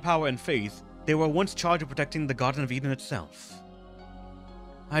strong with their power and faith, they were once charged with protecting the Garden of Eden itself.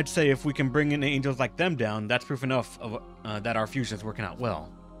 I'd say if we can bring in angels like them down, that's proof enough of, that our fusion is working out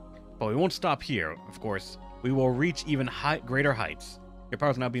well. But we won't stop here, of course. We will reach even greater heights. Your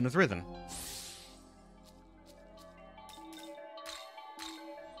power's now being within.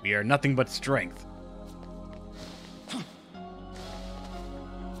 We are nothing but strength.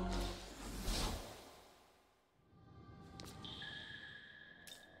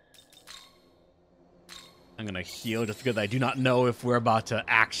 I'm gonna heal just because I do not know if we're about to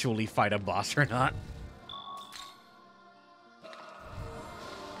actually fight a boss or not.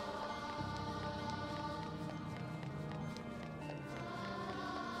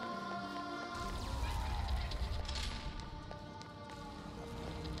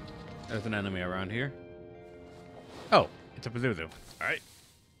 There's an enemy around here. Oh, it's a Pazuzu. Alright.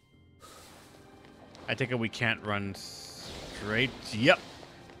 I take it we can't run straight. Yep.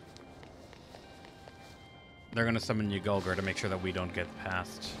 They're gonna summon Yogolger to make sure that we don't get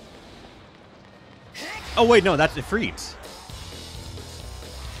past. Oh wait, no, that's Ifrit.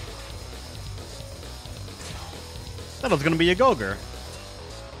 That was gonna be Yogolger.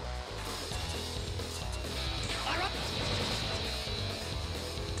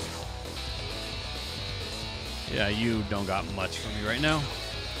 Yeah, you don't got much for me right now.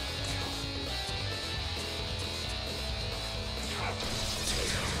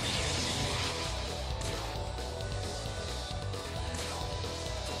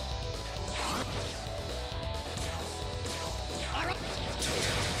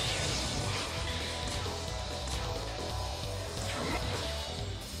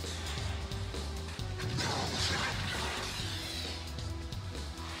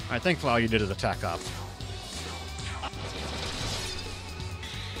 Alright, thankfully all you did is attack up.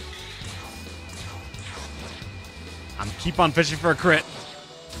 I'm keep on fishing for a crit.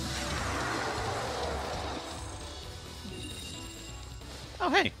 Oh,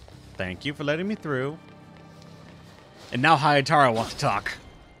 hey. Thank you for letting me through. And now Hayatara wants to talk.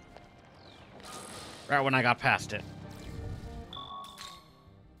 Right when I got past it.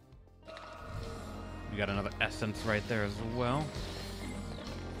 We got another essence right there as well.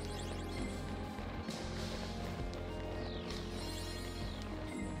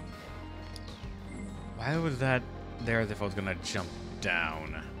 Why was that there as if I was gonna jump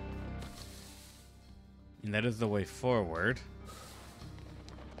down? And that is the way forward.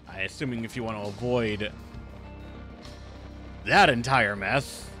 Assuming if you want to avoid that entire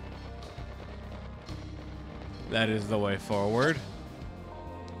mess, that is the way forward.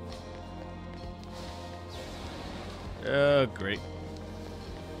 Great.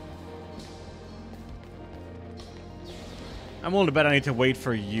 I'm willing to bet I need to wait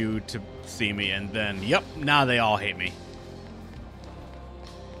for you to see me, and then, yep, now they all hate me.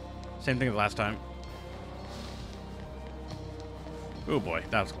 Same thing as last time. Oh boy,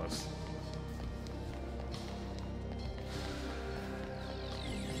 that was close.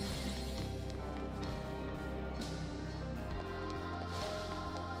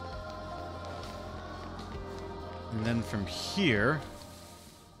 And then from here,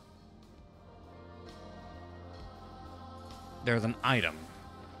 there's an item.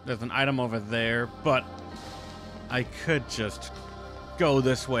 There's an item over there, but I could just go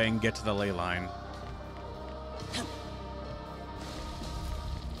this way and get to the ley line.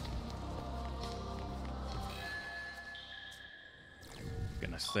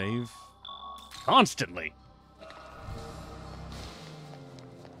 Gonna save constantly.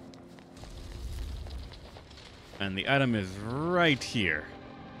 And the item is right here.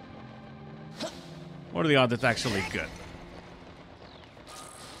 What are the odds it's actually good?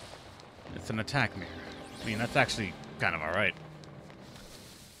 It's an attack mirror. I mean, that's actually kind of alright.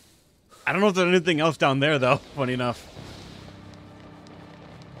 I don't know if there's anything else down there, though, funny enough.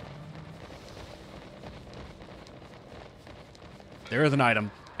 There is an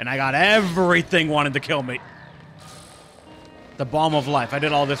item, and I got everything wanted to kill me. The Balm of Life. I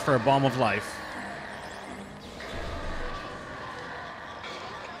did all this for a Balm of Life.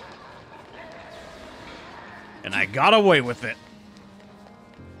 And I got away with it.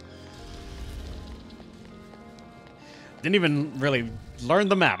 Didn't even really learn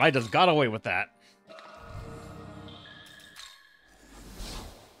the map. I just got away with that.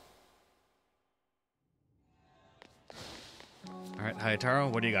 Alright,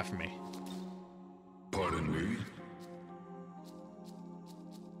 Hayataro, what do you got for me? Pardon me?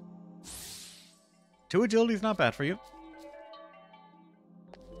 2 agility is not bad for you.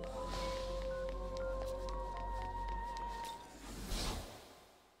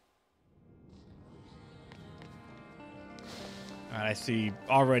 Alright, I see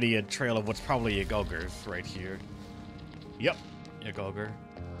already a trail of what's probably a Gogur's right here. Yep, a Gogur.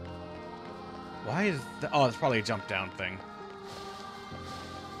 Why is that? Oh, it's probably a jump down thing.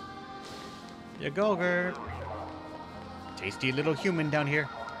 Yeah, Gogur. Tasty little human down here.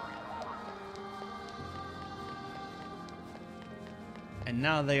 And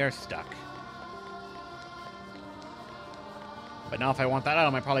now they are stuck. But now if I want that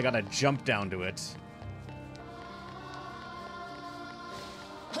item, I probably gotta jump down to it.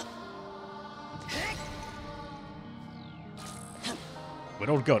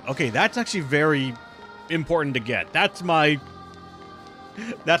 Widowed goat. Okay, that's actually very important to get. That's my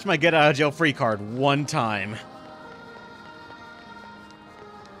get out of jail free card one time.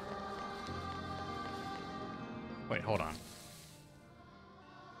 Wait, hold on.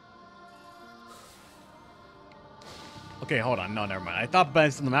 Okay, hold on. No, never mind. I thought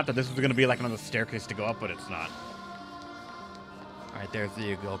based on the map that this was going to be like another staircase to go up, but it's not. Alright, there's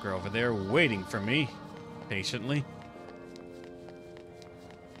the Yoko over there waiting for me patiently.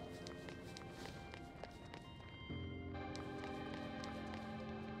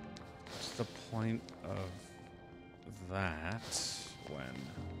 What's the point of that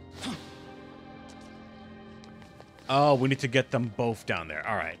when... Oh, we need to get them both down there.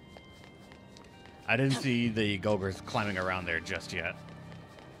 Alright. I didn't see the Gogurs climbing around there just yet.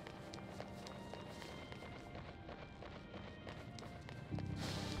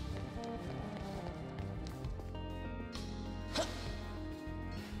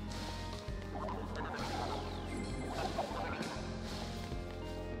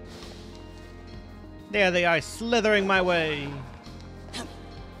 There they are, slithering my way.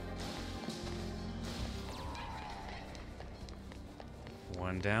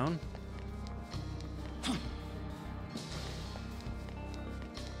 One down.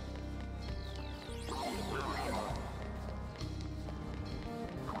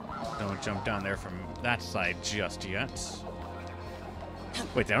 Don't jump down there from that side just yet.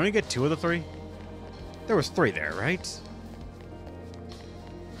 Wait, did I only get 2 of the 3? There was 3 there, right?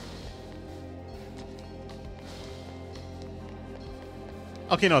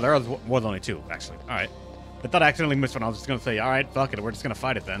 Okay, no, there was only 2, actually. Alright. I thought I accidentally missed one. I was just gonna say, alright, fuck it, we're just gonna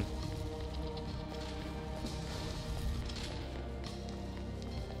fight it then.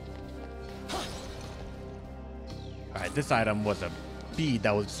 Alright, this item was a bead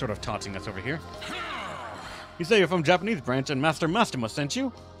that was sort of taunting us over here. You say you're from Japanese branch and Master Mastimo sent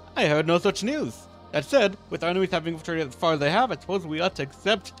you? I heard no such news. That said, with our enemies having infiltrated as far as they have, I suppose we ought to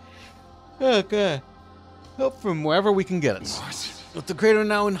accept help from wherever we can get it. What? With the crater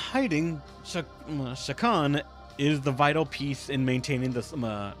now in hiding, Shakan is the vital piece in maintaining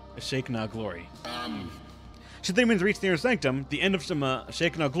the Shekinah glory. Should the demons reach the inner sanctum, the end of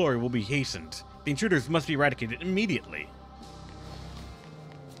Shekinah glory will be hastened. The intruders must be eradicated immediately.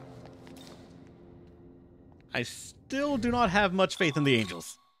 I still do not have much faith in the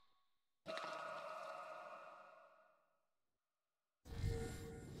angels.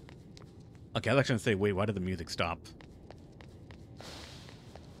 Okay, I was actually gonna say, wait, why did the music stop?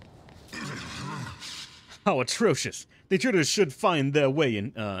 How atrocious! The intruders should find their way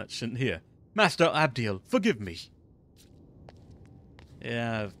in, Shin here. Master Abdiel, forgive me.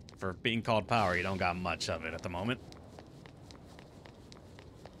 Yeah, for being called power, you don't got much of it at the moment.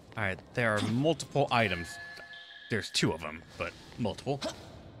 Alright, there are multiple items. There's 2 of them, but multiple.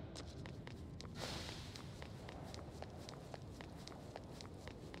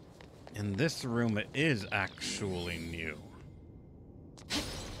 In this room, it is actually new.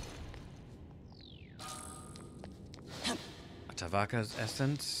 Tavaka's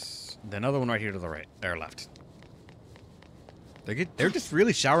essence. The another one right here to the right, or left. They're just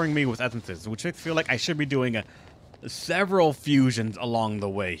really showering me with essences, which I feel like I should be doing several fusions along the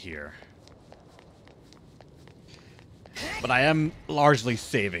way here. But I am largely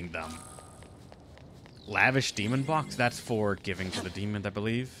saving them. Lavish demon box, that's for giving to the demon, I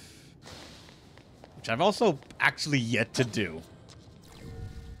believe. Which I've also actually yet to do.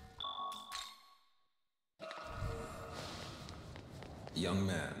 Young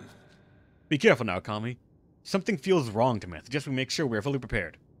man. Be careful now, Kami. Something feels wrong to me. I suggest we make sure we're fully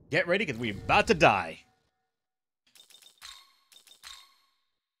prepared. Get ready, because we're about to die.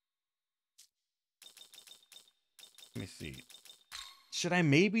 me see. Should I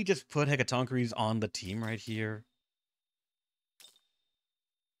maybe just put Hekatonkeries on the team right here?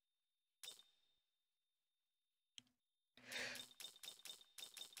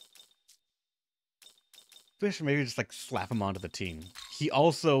 Fish, maybe just like slap him onto the team. He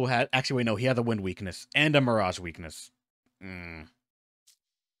also had, actually wait, no, he had the wind weakness and a mirage weakness.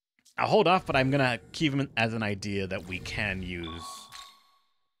 I'll hold off, but I'm gonna keep him as an idea that we can use.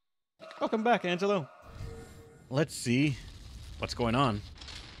 Welcome back, Angelo. Let's see what's going on.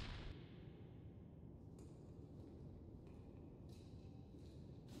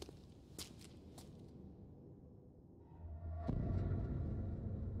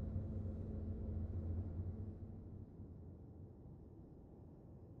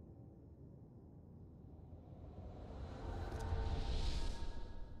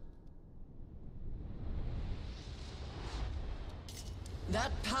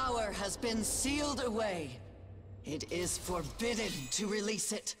 That power has been sealed away. It is forbidden to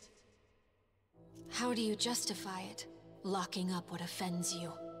release it. How do you justify it? Locking up what offends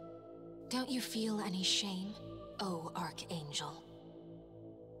you? Don't you feel any shame, oh Archangel?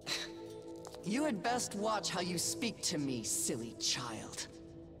 You had best watch how you speak to me, silly child.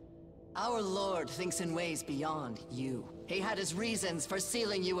 Our Lord thinks in ways beyond you. He had his reasons for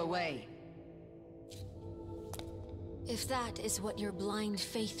sealing you away. If that is what your blind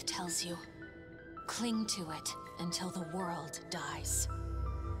faith tells you, cling to it until the world dies.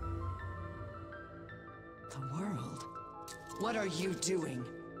 The world? What are you doing?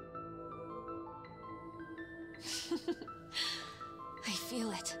 I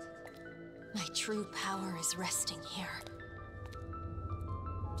feel it. My true power is resting here.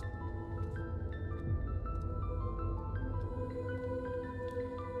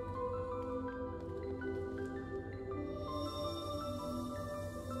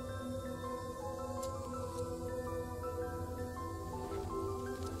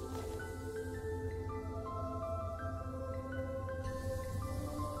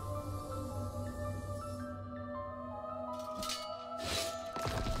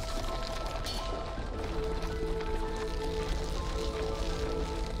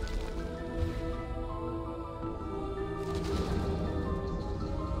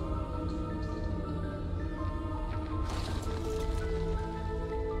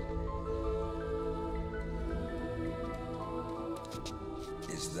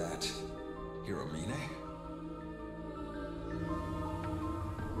 Is that Hiromine?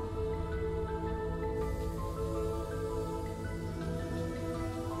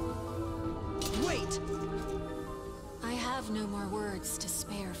 Wait! I have no more words to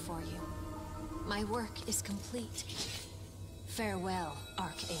spare for you. My work is complete. Farewell,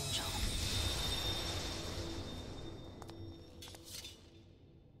 Archangel.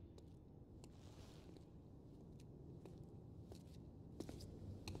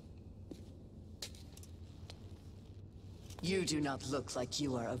 You do not look like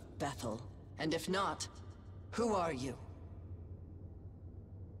you are of Bethel. And if not, who are you?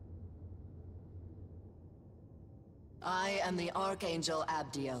 I am the Archangel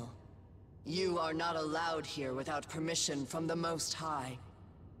Abdiel. You are not allowed here without permission from the Most High.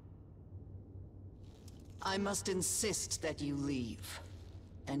 I must insist that you leave.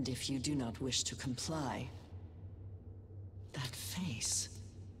 And if you do not wish to comply... That face...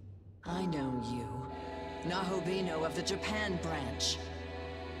 I know you. Nahobino of the Japan branch.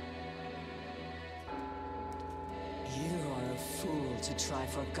 You are a fool to try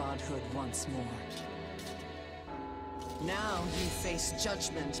for godhood once more. Now you face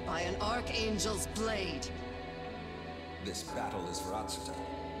judgment by an Archangel's blade. This battle is for Atsuta.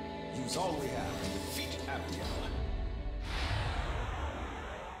 Use all we have and defeat Abdiel.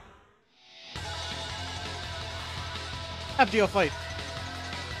 Abdiel fight.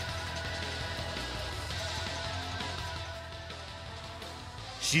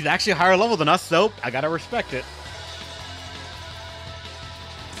 She's actually higher level than us, so I gotta respect it.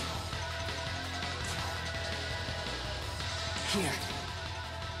 Here.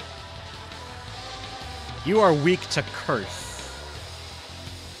 You are weak to curse.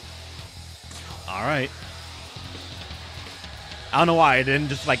 Alright. I don't know why I didn't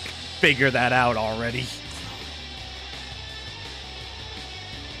just, like, figure that out already.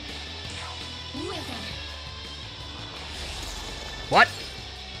 What?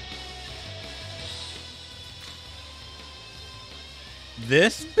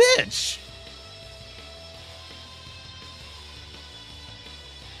 This bitch!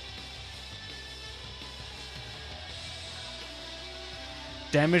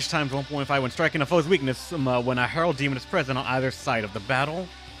 Damage times 1.5 when striking a foe's weakness when a Herald Demon is present on either side of the battle.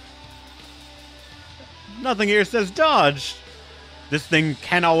 Nothing here says dodge. This thing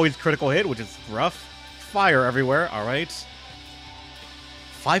can always critical hit, which is rough. Fire everywhere, alright.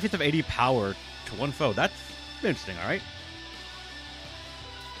 5 hits of 80 power to one foe. That's interesting, alright.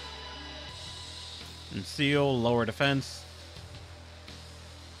 And seal, lower defense.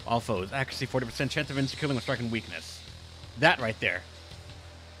 All foes. Accuracy, 40% chance of instant-killing with strike and weakness. That right there.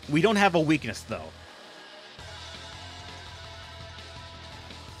 We don't have a weakness, though.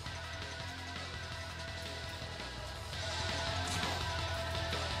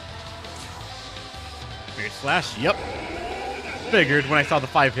 Weird slash, yep. Figured when I saw the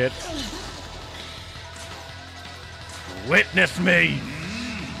 5 hits. Witness me!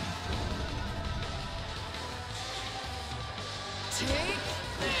 Take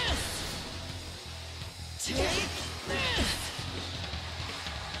this! Take this!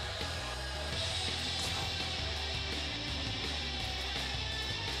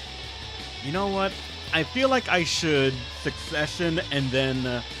 You know what? I feel like I should succession and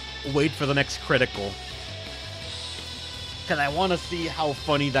then wait for the next critical. Because I want to see how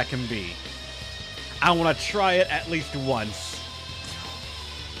funny that can be. I want to try it at least once.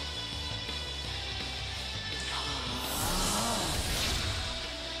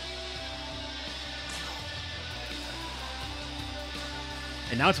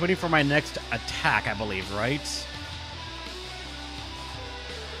 And now it's waiting for my next attack, I believe, right?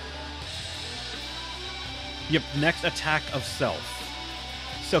 Yep, next attack of self.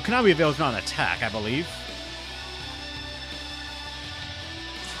 So Konami Veil is not an attack, I believe.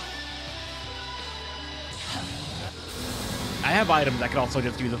 I have items that could also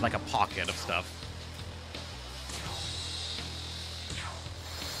just use as like a pocket of stuff.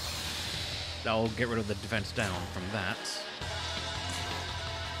 I'll get rid of the defense down from that.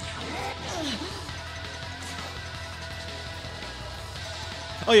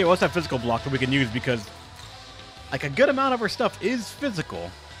 Oh yeah, what's that physical block that we can use because like a good amount of our stuff is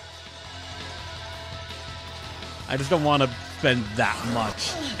physical. I just don't want to spend that much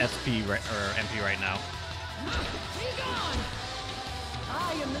SP or MP right now. Be gone!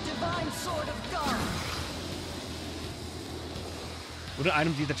 I am the divine sword of God. What do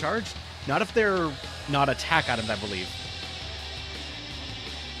items use the charge? Not if they're not attack items, I believe.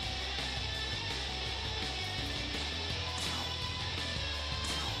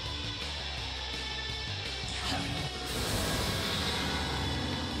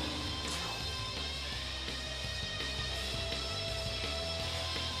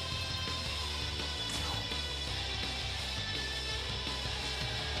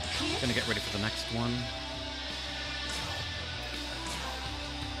 Gonna get ready for the next one.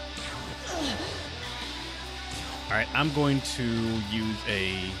 Alright, I'm going to use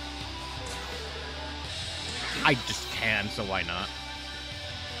a... I just can, so why not?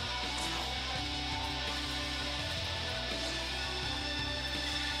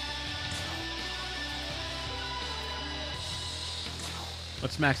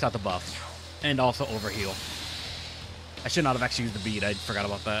 Let's max out the buff. And also overheal. I should not have actually used the bead. I forgot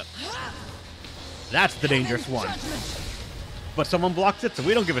about that. That's the dangerous one. But someone blocks it, so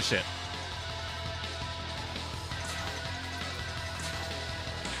we don't give a shit.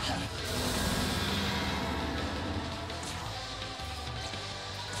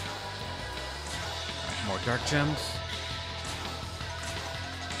 Right, more dark gems.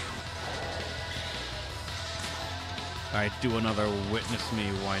 Alright, do another witness me,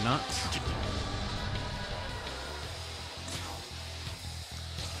 why not?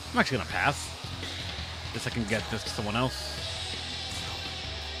 I'm actually gonna pass. Guess I can get this to someone else.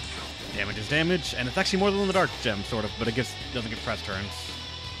 Damage is damage, and it's actually more than the dark gem, sort of, but it doesn't give press turns.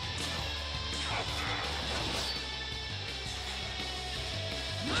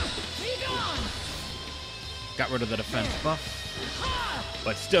 Got rid of the defense buff,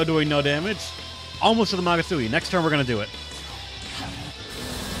 but still doing no damage. Almost to the Magasui. Next turn we're gonna do it.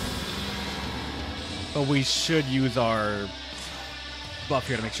 But we should use our buff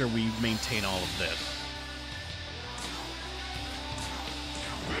here to make sure we maintain all of this.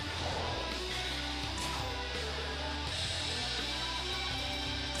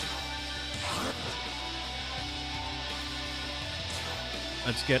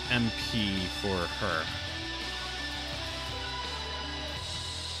 Let's get MP for her.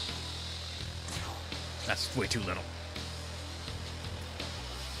 That's way too little.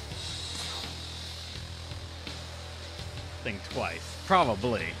 Think twice.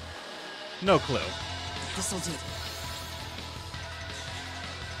 Probably. No clue. This'll do.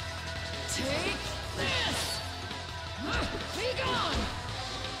 Take this! Be gone!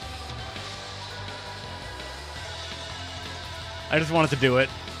 I just wanted to do it.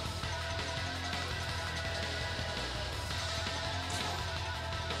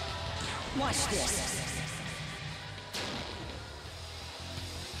 Watch this.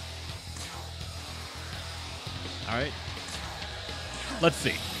 All right. Let's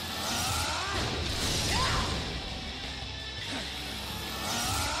see.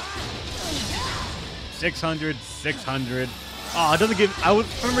 $600. Oh, it doesn't give. I was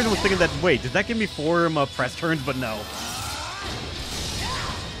for some reason was thinking that. Wait, does that give me 4 press turns? But no.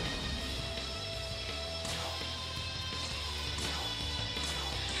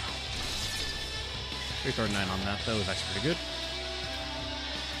 $339 on that. That was actually pretty good.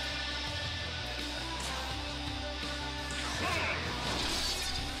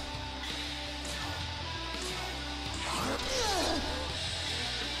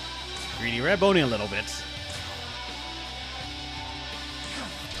 Greedy red boning a little bit.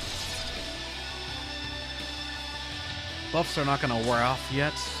 Buffs are not going to wear off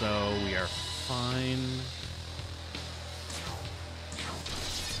yet, so we are fine.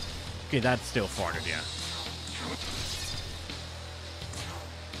 Okay, that's still farted, yeah.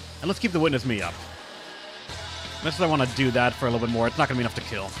 And let's keep the witness me up. Unless I want to do that for a little bit more, it's not going to be enough to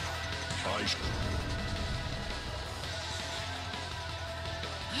kill.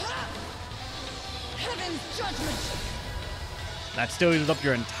 Heaven's judgment. That still uses up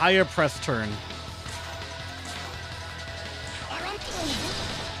your entire press turn.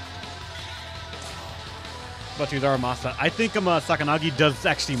 About to use Aramasa. I think Sakanagi does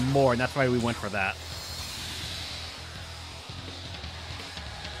actually more, and that's why we went for that.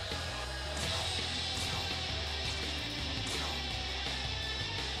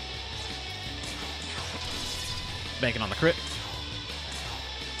 Banking on the crit.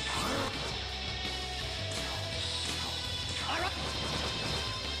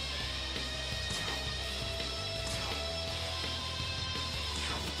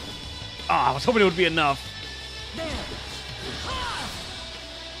 Ah, I was hoping it would be enough.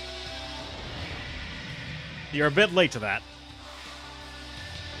 You're a bit late to that.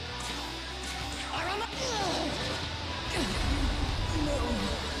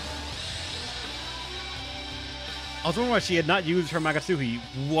 I was wondering why she had not used her Magatsuhi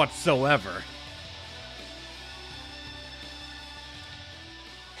whatsoever.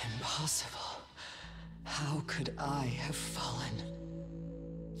 Impossible. How could I have fallen?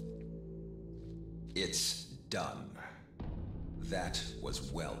 It's done. That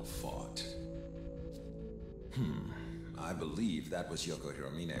was well fought. I believe that was Yoko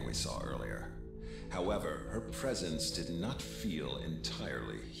Hiromine we saw earlier. However, her presence did not feel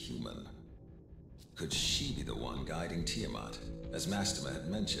entirely human. Could she be the one guiding Tiamat, as Mastema had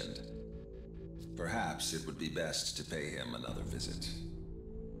mentioned? Perhaps it would be best to pay him another visit.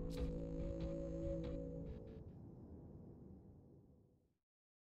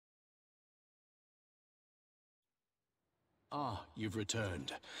 Ah, you've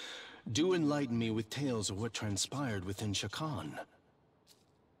returned. Do enlighten me with tales of what transpired within Shakan.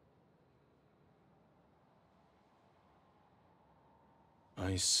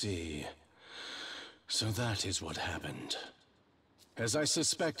 I see. So that is what happened. As I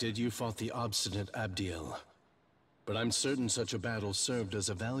suspected, you fought the obstinate Abdiel. But I'm certain such a battle served as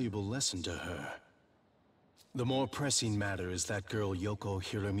a valuable lesson to her. The more pressing matter is that girl Yoko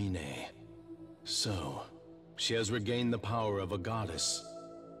Hiromine. So, she has regained the power of a goddess.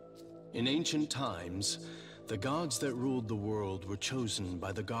 In ancient times, the gods that ruled the world were chosen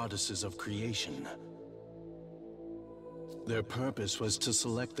by the goddesses of creation. Their purpose was to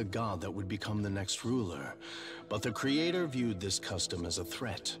select the god that would become the next ruler, but the Creator viewed this custom as a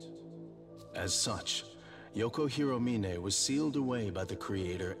threat. As such, Yoko Hiromine was sealed away by the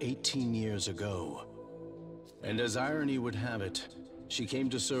Creator 18 years ago. And as irony would have it, she came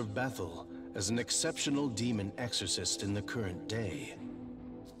to serve Bethel as an exceptional demon exorcist in the current day.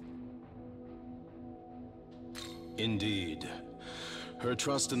 Indeed. Her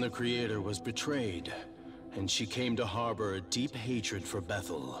trust in the Creator was betrayed, and she came to harbor a deep hatred for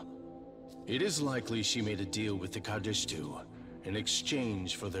Bethel. It is likely she made a deal with the Kadishtu in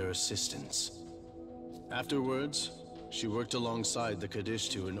exchange for their assistance. Afterwards, she worked alongside the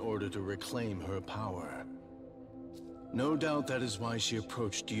Kadishtu in order to reclaim her power. No doubt that is why she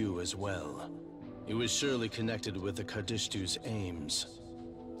approached you as well. It was surely connected with the Kadishtu's aims.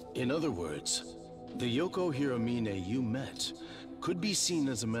 In other words, the Yoko Hiromine you met could be seen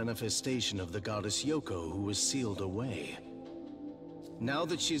as a manifestation of the goddess Yoko who was sealed away. Now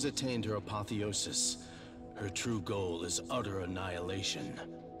that she's attained her apotheosis, her true goal is utter annihilation.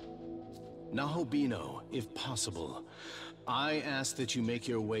 Nahobino, if possible, I ask that you make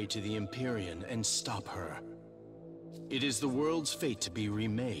your way to the Empyrean and stop her. It is the world's fate to be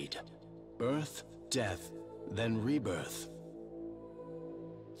remade. Birth, death, then rebirth.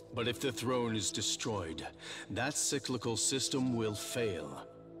 But if the throne is destroyed, that cyclical system will fail.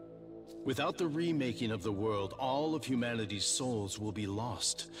 Without the remaking of the world, all of humanity's souls will be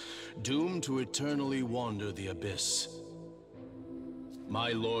lost, doomed to eternally wander the abyss.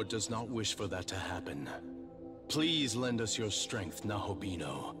 My lord does not wish for that to happen. Please lend us your strength,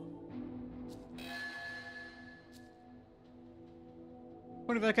 Nahobino.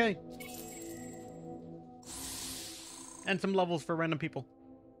 25k. And some levels for random people.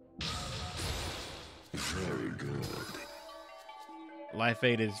 Very good. Life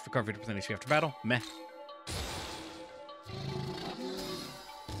 8 is recover 50% HP after battle. Meh.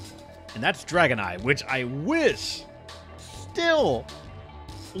 And that's Dragon Eye, which I wish still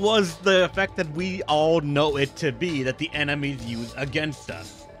was the effect that we all know it to be, that the enemies use against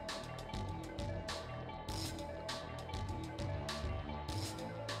us.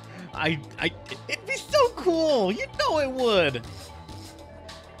 It'd be so cool. You know it would.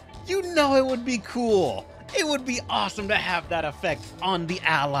 You know it would be cool. It would be awesome to have that effect on the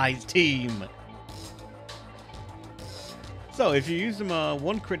Allies team. So, if you use them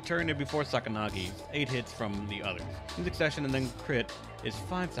one crit turn, it'd be 4 Sakanagis, 8 hits from the others. In succession, and then crit is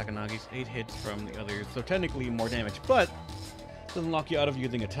 5 Sakanagis, 8 hits from the others. So technically more damage, but doesn't lock you out of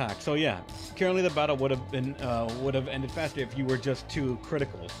using attack. So yeah, currently the battle would have ended faster if you were just 2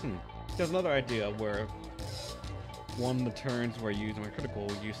 criticals. There's another idea where one the turns where you use my critical,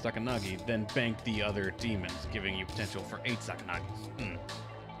 use Sakanagi, then bank the other demons, giving you potential for 8 Sakanagis.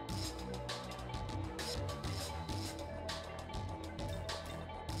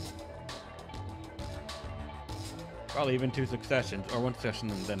 Probably even 2 successions, or 1 succession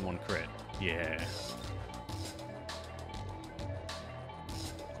and then 1 crit. Yeah.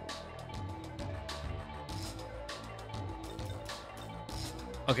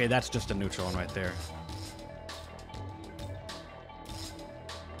 Okay, that's just a neutral one right there.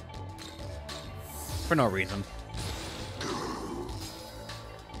 For no reason.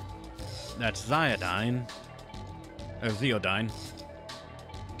 That's Ziodyne. Or Zeodyne.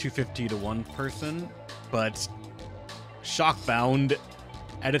 250 to 1 person, but Shockbound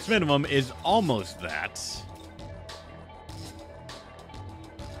at its minimum is almost that.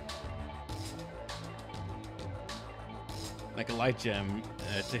 Like a light gem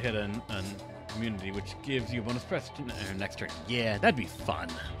to hit an immunity, which gives you a bonus press next turn. Yeah, that'd be fun.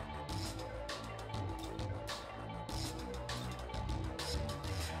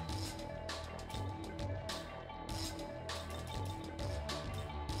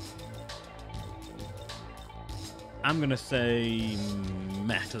 I'm gonna say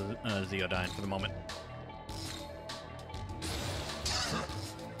meh to Zeodyne for the moment.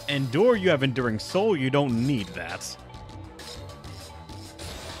 Endure, you have Enduring Soul, you don't need that.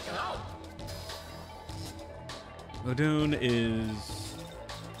 Odun is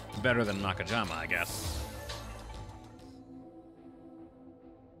better than Nakajama, I guess.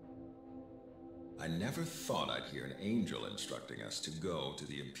 I never thought I'd hear an angel instructing us to go to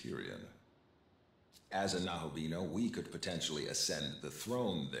the Empyrean. As a Nahobino, we could potentially ascend the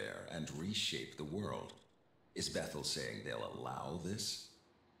throne there and reshape the world. Is Bethel saying they'll allow this?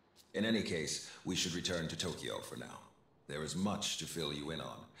 In any case, we should return to Tokyo for now. There is much to fill you in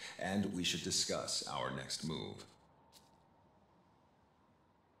on, and we should discuss our next move.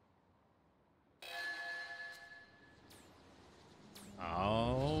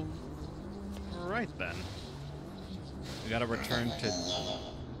 All right then. We gotta return to...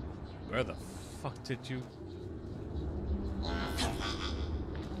 Where the fuck did you...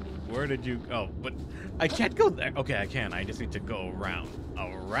 Where did you... Oh, but I can't go there. Okay, I can. I just need to go around.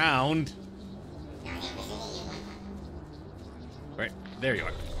 Around? Right, there you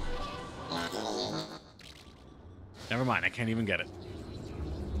are. Never mind, I can't even get it.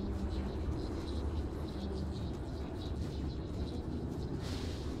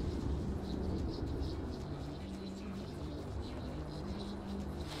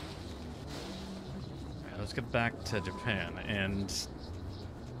 Let's get back to Japan and...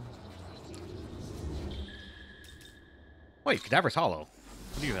 Wait, Cadaver's Hollow.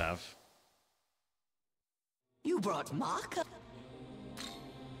 What do you have? You brought Maka?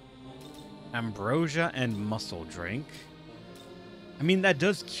 Ambrosia and Muscle Drink. I mean, that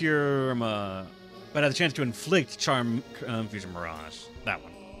does cure, but has a chance to inflict Charm Fusion Mirage. That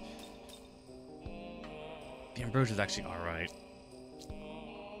one. The Ambrosia's actually alright.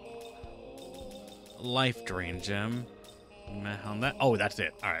 Life Drain Gem. On that. Oh, that's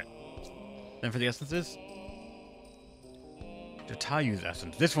it. Alright. Then for the essences. Jotayu's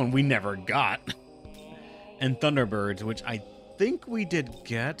essence. This one we never got. And Thunderbirds, which I think we did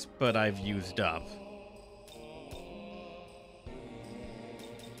get, but I've used up.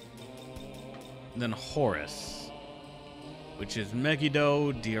 And then Horus, which is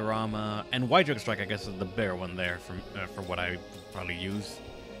Megiddo, Diorama, and White Dragon Strike, I guess, is the bear one there for what I probably use.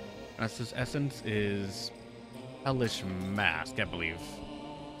 Essen's essence is Hellish Mask, I believe.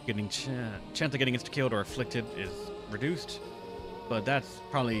 Getting chance of getting insta-killed or afflicted is reduced, but that's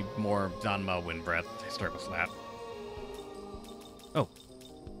probably more Zanma Wind Breath, Historical Slap. Oh.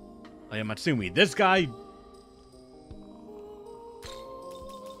 I am Matsumi. This guy...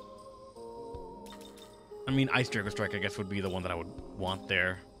 I mean, Ice Dragon Strike, I guess, would be the one that I would want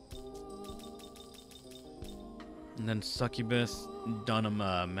there. And then Succubus, Dunham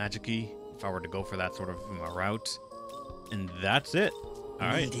Magic-y, if I were to go for that sort of route. And that's it. All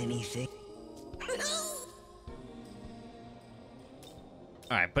right. Need anything?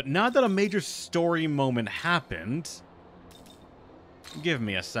 All right, but now that a major story moment happened, give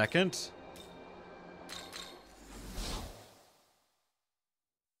me a second.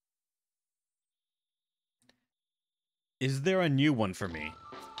 Is there a new one for me?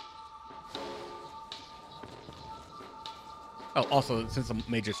 Oh, also, since a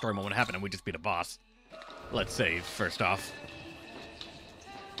major story moment happened and we just beat a boss, let's save first off.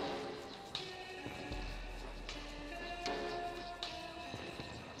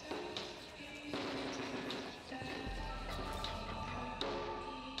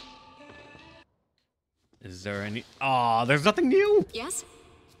 Is there any... Aw, there's nothing new! Yes?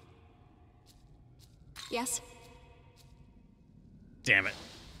 Yes? Damn it.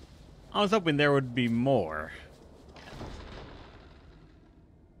 I was hoping there would be more.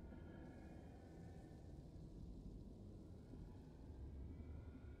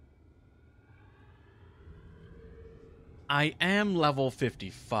 I am level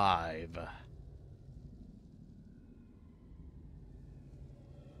 55.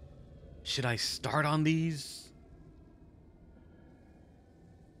 Should I start on these?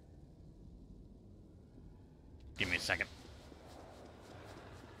 Give me a second.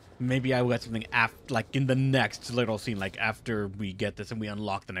 Maybe I will get something after, like in the next little scene, like after we get this and we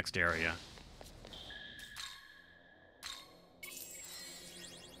unlock the next area.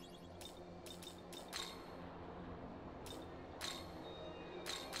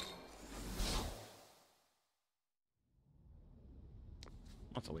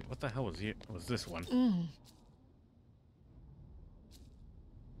 Also, wait, what the hell was this one?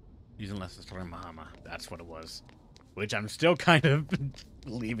 Using less story Mahama. That's what it was. Which I'm still kind of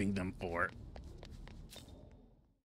leaving them for.